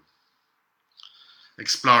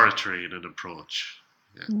exploratory in an approach.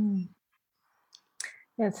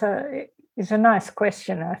 Yeah. It's a nice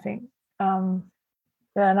question, I think. And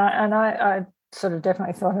I sort of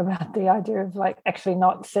definitely thought about the idea of like actually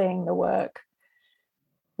not seeing the work.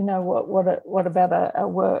 You know, what about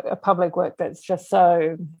a public work that's just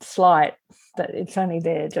so slight that it's only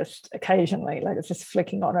there just occasionally, like it's just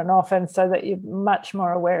flicking on and off, and so that you're much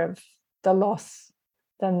more aware of the loss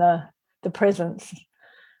than the presence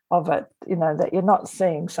of it. You know, that you're not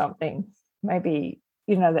seeing something, maybe,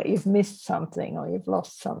 you know, that you've missed something or you've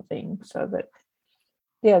lost something, so that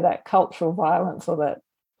that cultural violence or that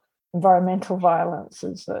environmental violence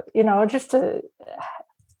is, you know, just to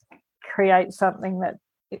create something that,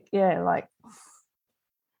 like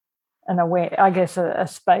an aware, I guess, a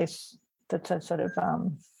space that's a sort of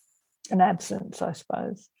an absence, I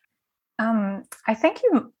suppose. I think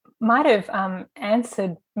you might have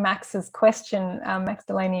answered Max's question. Max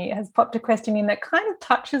Delaney has popped a question in that kind of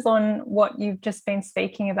touches on what you've just been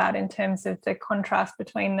speaking about in terms of the contrast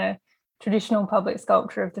between the traditional public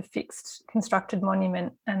sculpture of the fixed constructed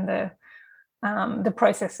monument and the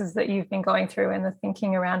processes that you've been going through and the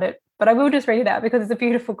thinking around it. But I will just read it out because it's a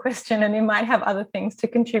beautiful question, and it might have other things to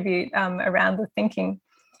contribute around the thinking.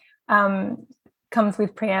 Comes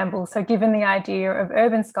with preamble. So given the idea of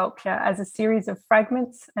urban sculpture as a series of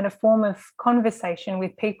fragments and a form of conversation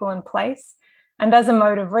with people and place, and as a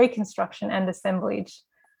mode of reconstruction and assemblage,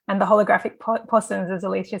 and the holographic possums, as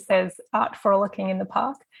Alicia says, art frolicking in the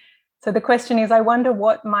park. So the question is, I wonder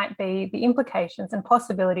what might be the implications and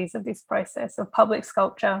possibilities of this process of public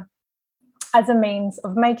sculpture as a means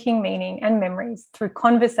of making meaning and memories through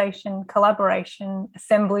conversation, collaboration,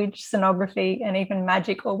 assemblage, scenography, and even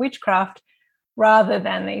magic or witchcraft, rather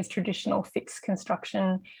than these traditional fixed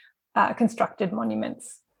construction constructed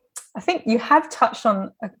monuments. I think you have touched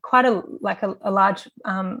on quite a large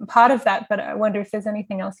part of that, but I wonder if there's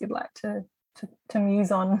anything else you'd like to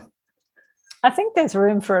muse on. I think there's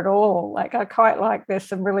room for it all. Like, I quite like, there's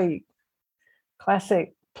some really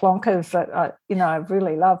classic plonkers that I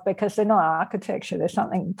really love, because they're not architecture, there's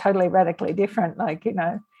something totally radically different. Like,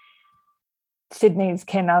 Sydney's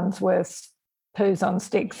Ken Unsworth's Poos on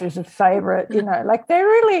Sticks is a favourite, like they're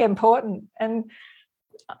really important. And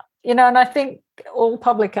and I think all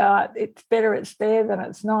public art, it's better it's there than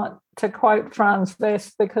it's not, to quote Franz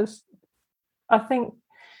West, because I think,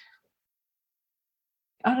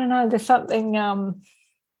 I don't know, there's something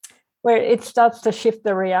where it starts to shift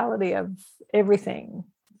the reality of everything,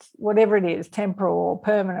 whatever it is, temporal or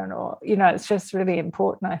permanent, or, it's just really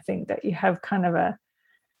important, I think, that you have kind of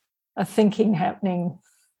a thinking happening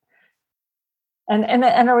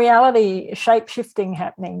and a reality shape-shifting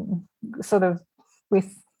happening, sort of,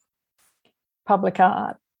 with public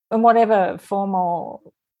art, and whatever form or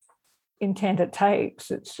intent it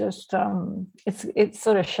takes. It's just it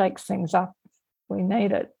sort of shakes things up. We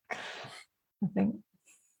need it, I think.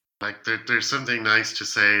 Like there's something nice to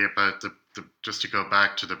say about the just to go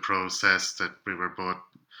back to the process that we were both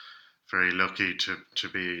very lucky to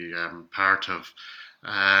be part of.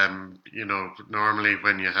 Normally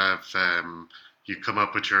when you have you come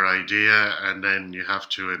up with your idea, and then you have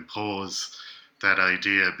to impose that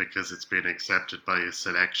idea because it's been accepted by a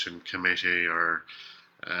selection committee or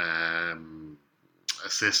a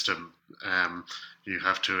system. You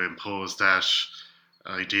have to impose that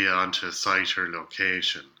idea onto a site or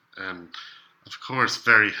location, and of course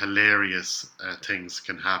very hilarious things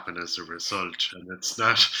can happen as a result, and that's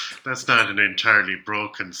not an entirely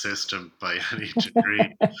broken system by any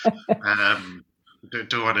degree.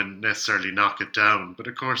 Don't want to necessarily knock it down, but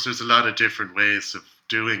of course there's a lot of different ways of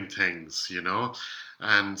doing things, you know.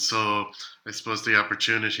 And so I suppose the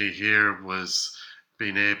opportunity here was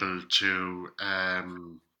being able to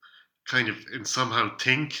kind of in somehow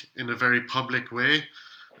think in a very public way,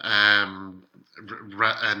 um,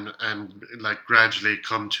 and like gradually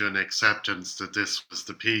come to an acceptance that this was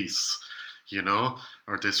the piece, you know,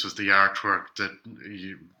 or this was the artwork that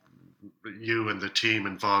you and the team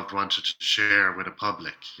involved wanted to share with the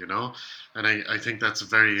public, you know. And I think that's a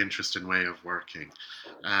very interesting way of working.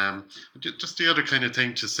 um, just the other kind of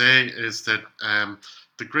thing to say is that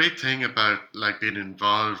the great thing about like being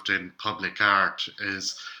involved in public art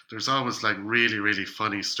is there's always like really really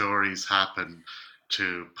funny stories happen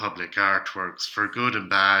to public artworks, for good and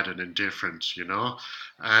bad and indifferent, you know.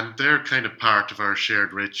 And they're kind of part of our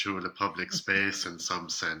shared ritual of public space in some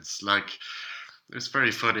sense. Like, it's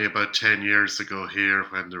very funny. About 10 years ago here,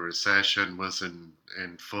 when the recession was in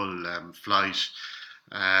full flight,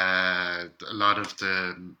 a lot of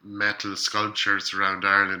the metal sculptures around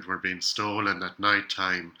Ireland were being stolen at night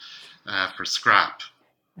time for scrap.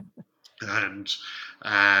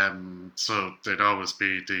 And so there'd always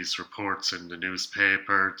be these reports in the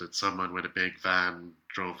newspaper that someone with a big van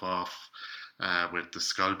drove off with the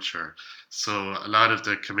sculpture. So a lot of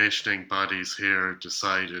the commissioning bodies here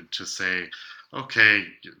decided to say, okay,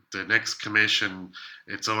 the next commission,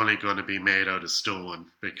 it's only going to be made out of stone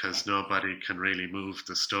because nobody can really move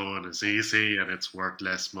the stone as easy and it's worth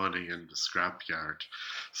less money in the scrapyard.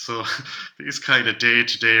 So these kind of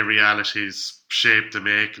day-to-day realities shape the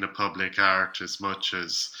making of public art as much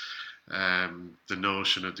as the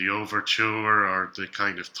notion of the overture or the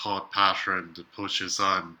kind of thought pattern that pushes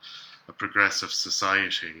on a progressive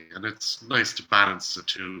society. And it's nice to balance the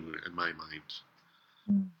two, in my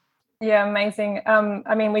mind. Yeah, amazing.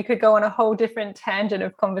 I mean, we could go on a whole different tangent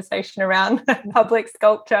of conversation around public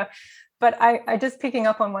sculpture, but I just picking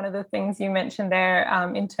up on one of the things you mentioned there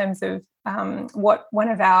in terms of what one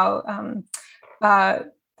of our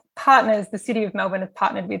partners, the City of Melbourne, have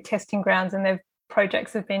partnered with Testing Grounds, and their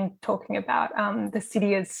projects have been talking about the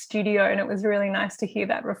city as studio, and it was really nice to hear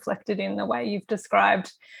that reflected in the way you've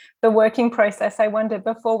described the working process. I wonder,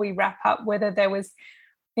 before we wrap up, whether there was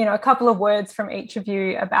a couple of words from each of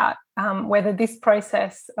you about whether this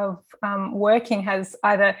process of working has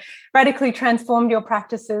either radically transformed your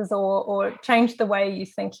practices or changed the way you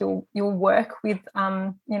think you'll work with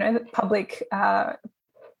the public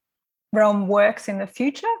realm works in the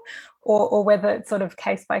future, or whether it's sort of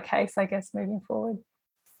case by case, I guess, moving forward.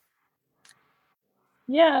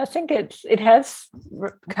 Yeah, I think it has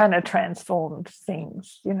kind of transformed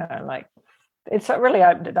things, like it's really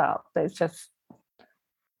opened it up. There's just,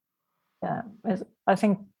 I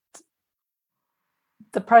think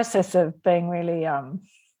the process of being really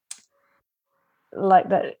like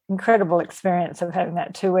that incredible experience of having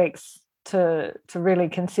that 2 weeks to really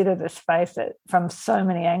consider the space from so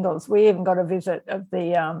many angles. We even got a visit of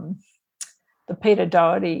the Peter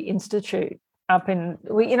Doherty Institute up in,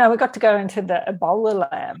 we got to go into the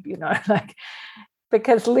Ebola lab, like,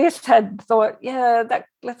 because Liz had thought,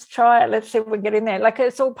 let's try it, let's see if we get in there. Like,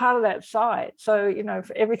 it's all part of that site. So,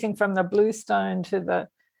 for everything from the bluestone to the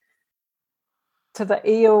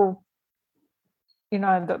eel,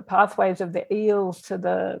 the pathways of the eels to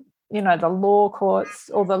the law courts,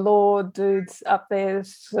 or the law dudes up there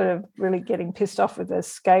sort of really getting pissed off with the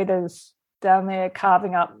skaters down there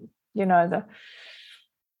carving up,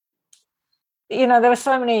 there were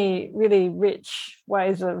so many really rich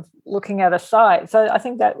ways of looking at a site. So I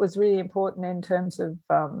think that was really important in terms of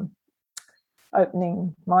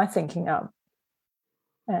opening my thinking up.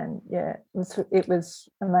 And it was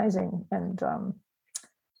amazing. And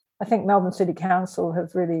I think Melbourne City Council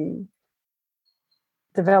have really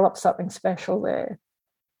developed something special there.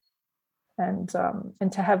 And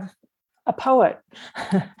to have a poet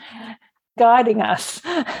guiding us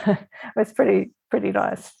was pretty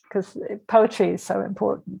nice, because poetry is so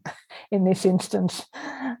important in this instance,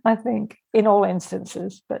 I think, in all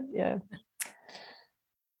instances, but yeah.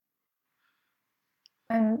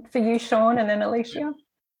 And for you, Sean, and then Alicia?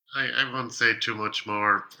 I won't say too much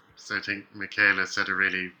more, because I think Michaela said it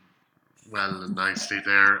really well and nicely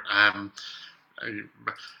there. I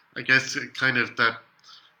guess kind of that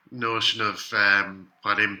notion of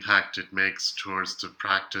what impact it makes towards the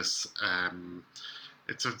practice,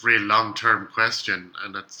 it's a real long-term question,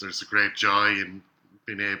 and there's a great joy in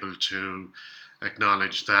being able to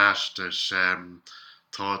acknowledge that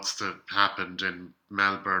thoughts that happened in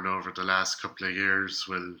Melbourne over the last couple of years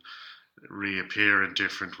will reappear in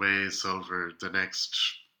different ways over the next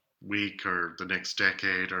week or the next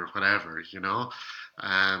decade or whatever,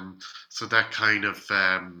 So that kind of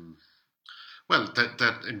Well,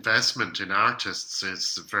 that investment in artists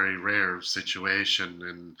is a very rare situation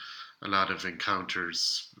in a lot of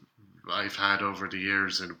encounters I've had over the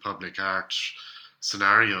years in public art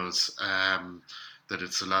scenarios, that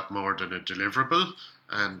it's a lot more than a deliverable,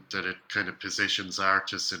 and that it kind of positions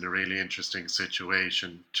artists in a really interesting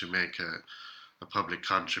situation to make a public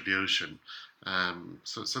contribution.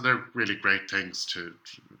 So they're really great things to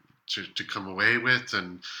come away with,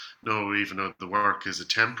 and know even though the work is a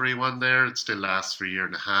temporary one there, it still lasts for a year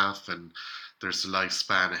and a half, and there's a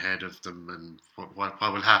lifespan ahead of them, and what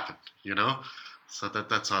will happen, you know? So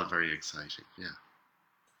that's all very exciting, yeah.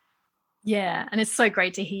 Yeah, and it's so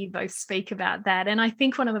great to hear you both speak about that. And I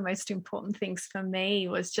think one of the most important things for me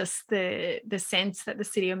was just the sense that the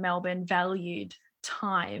City of Melbourne valued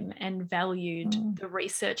time and valued the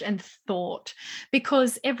research and thought,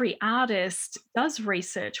 because every artist does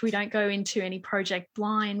research. We don't go into any project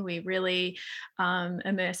blind. We really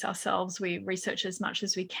immerse ourselves. We research as much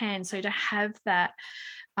as we can. So to have that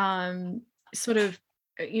sort of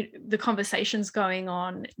the conversations going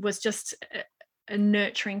on was just a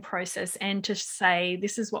nurturing process, and to say,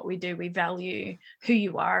 this is what we do, we value who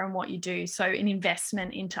you are and what you do. So an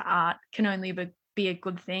investment into art can only be a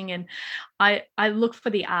good thing. And I look for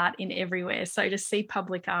the art in everywhere. So to see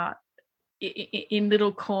public art in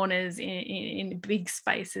little corners, in big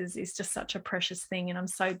spaces, is just such a precious thing. And I'm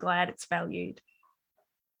so glad it's valued.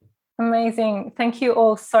 Amazing. Thank you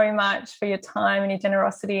all so much for your time and your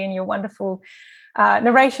generosity and your wonderful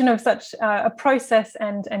narration of such a process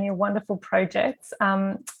and your wonderful projects.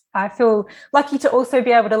 I feel lucky to also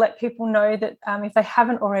be able to let people know that if they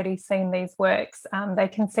haven't already seen these works, they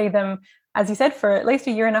can see them, as you said, for at least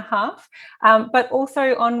a year and a half. But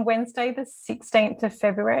also on Wednesday, the 16th of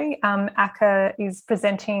February, ACCA is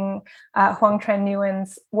presenting Huang Tran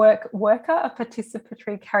Nguyen's work, Worker, a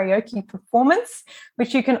participatory karaoke performance,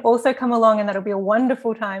 which you can also come along, and that'll be a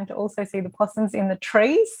wonderful time to also see the possums in the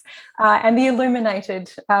trees and the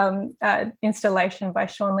illuminated installation by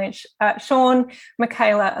Sean Lynch. Sean,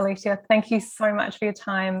 Michaela, Alicia, thank you so much for your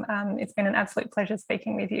time. It's been an absolute pleasure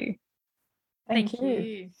speaking with you. Thank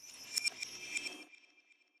you.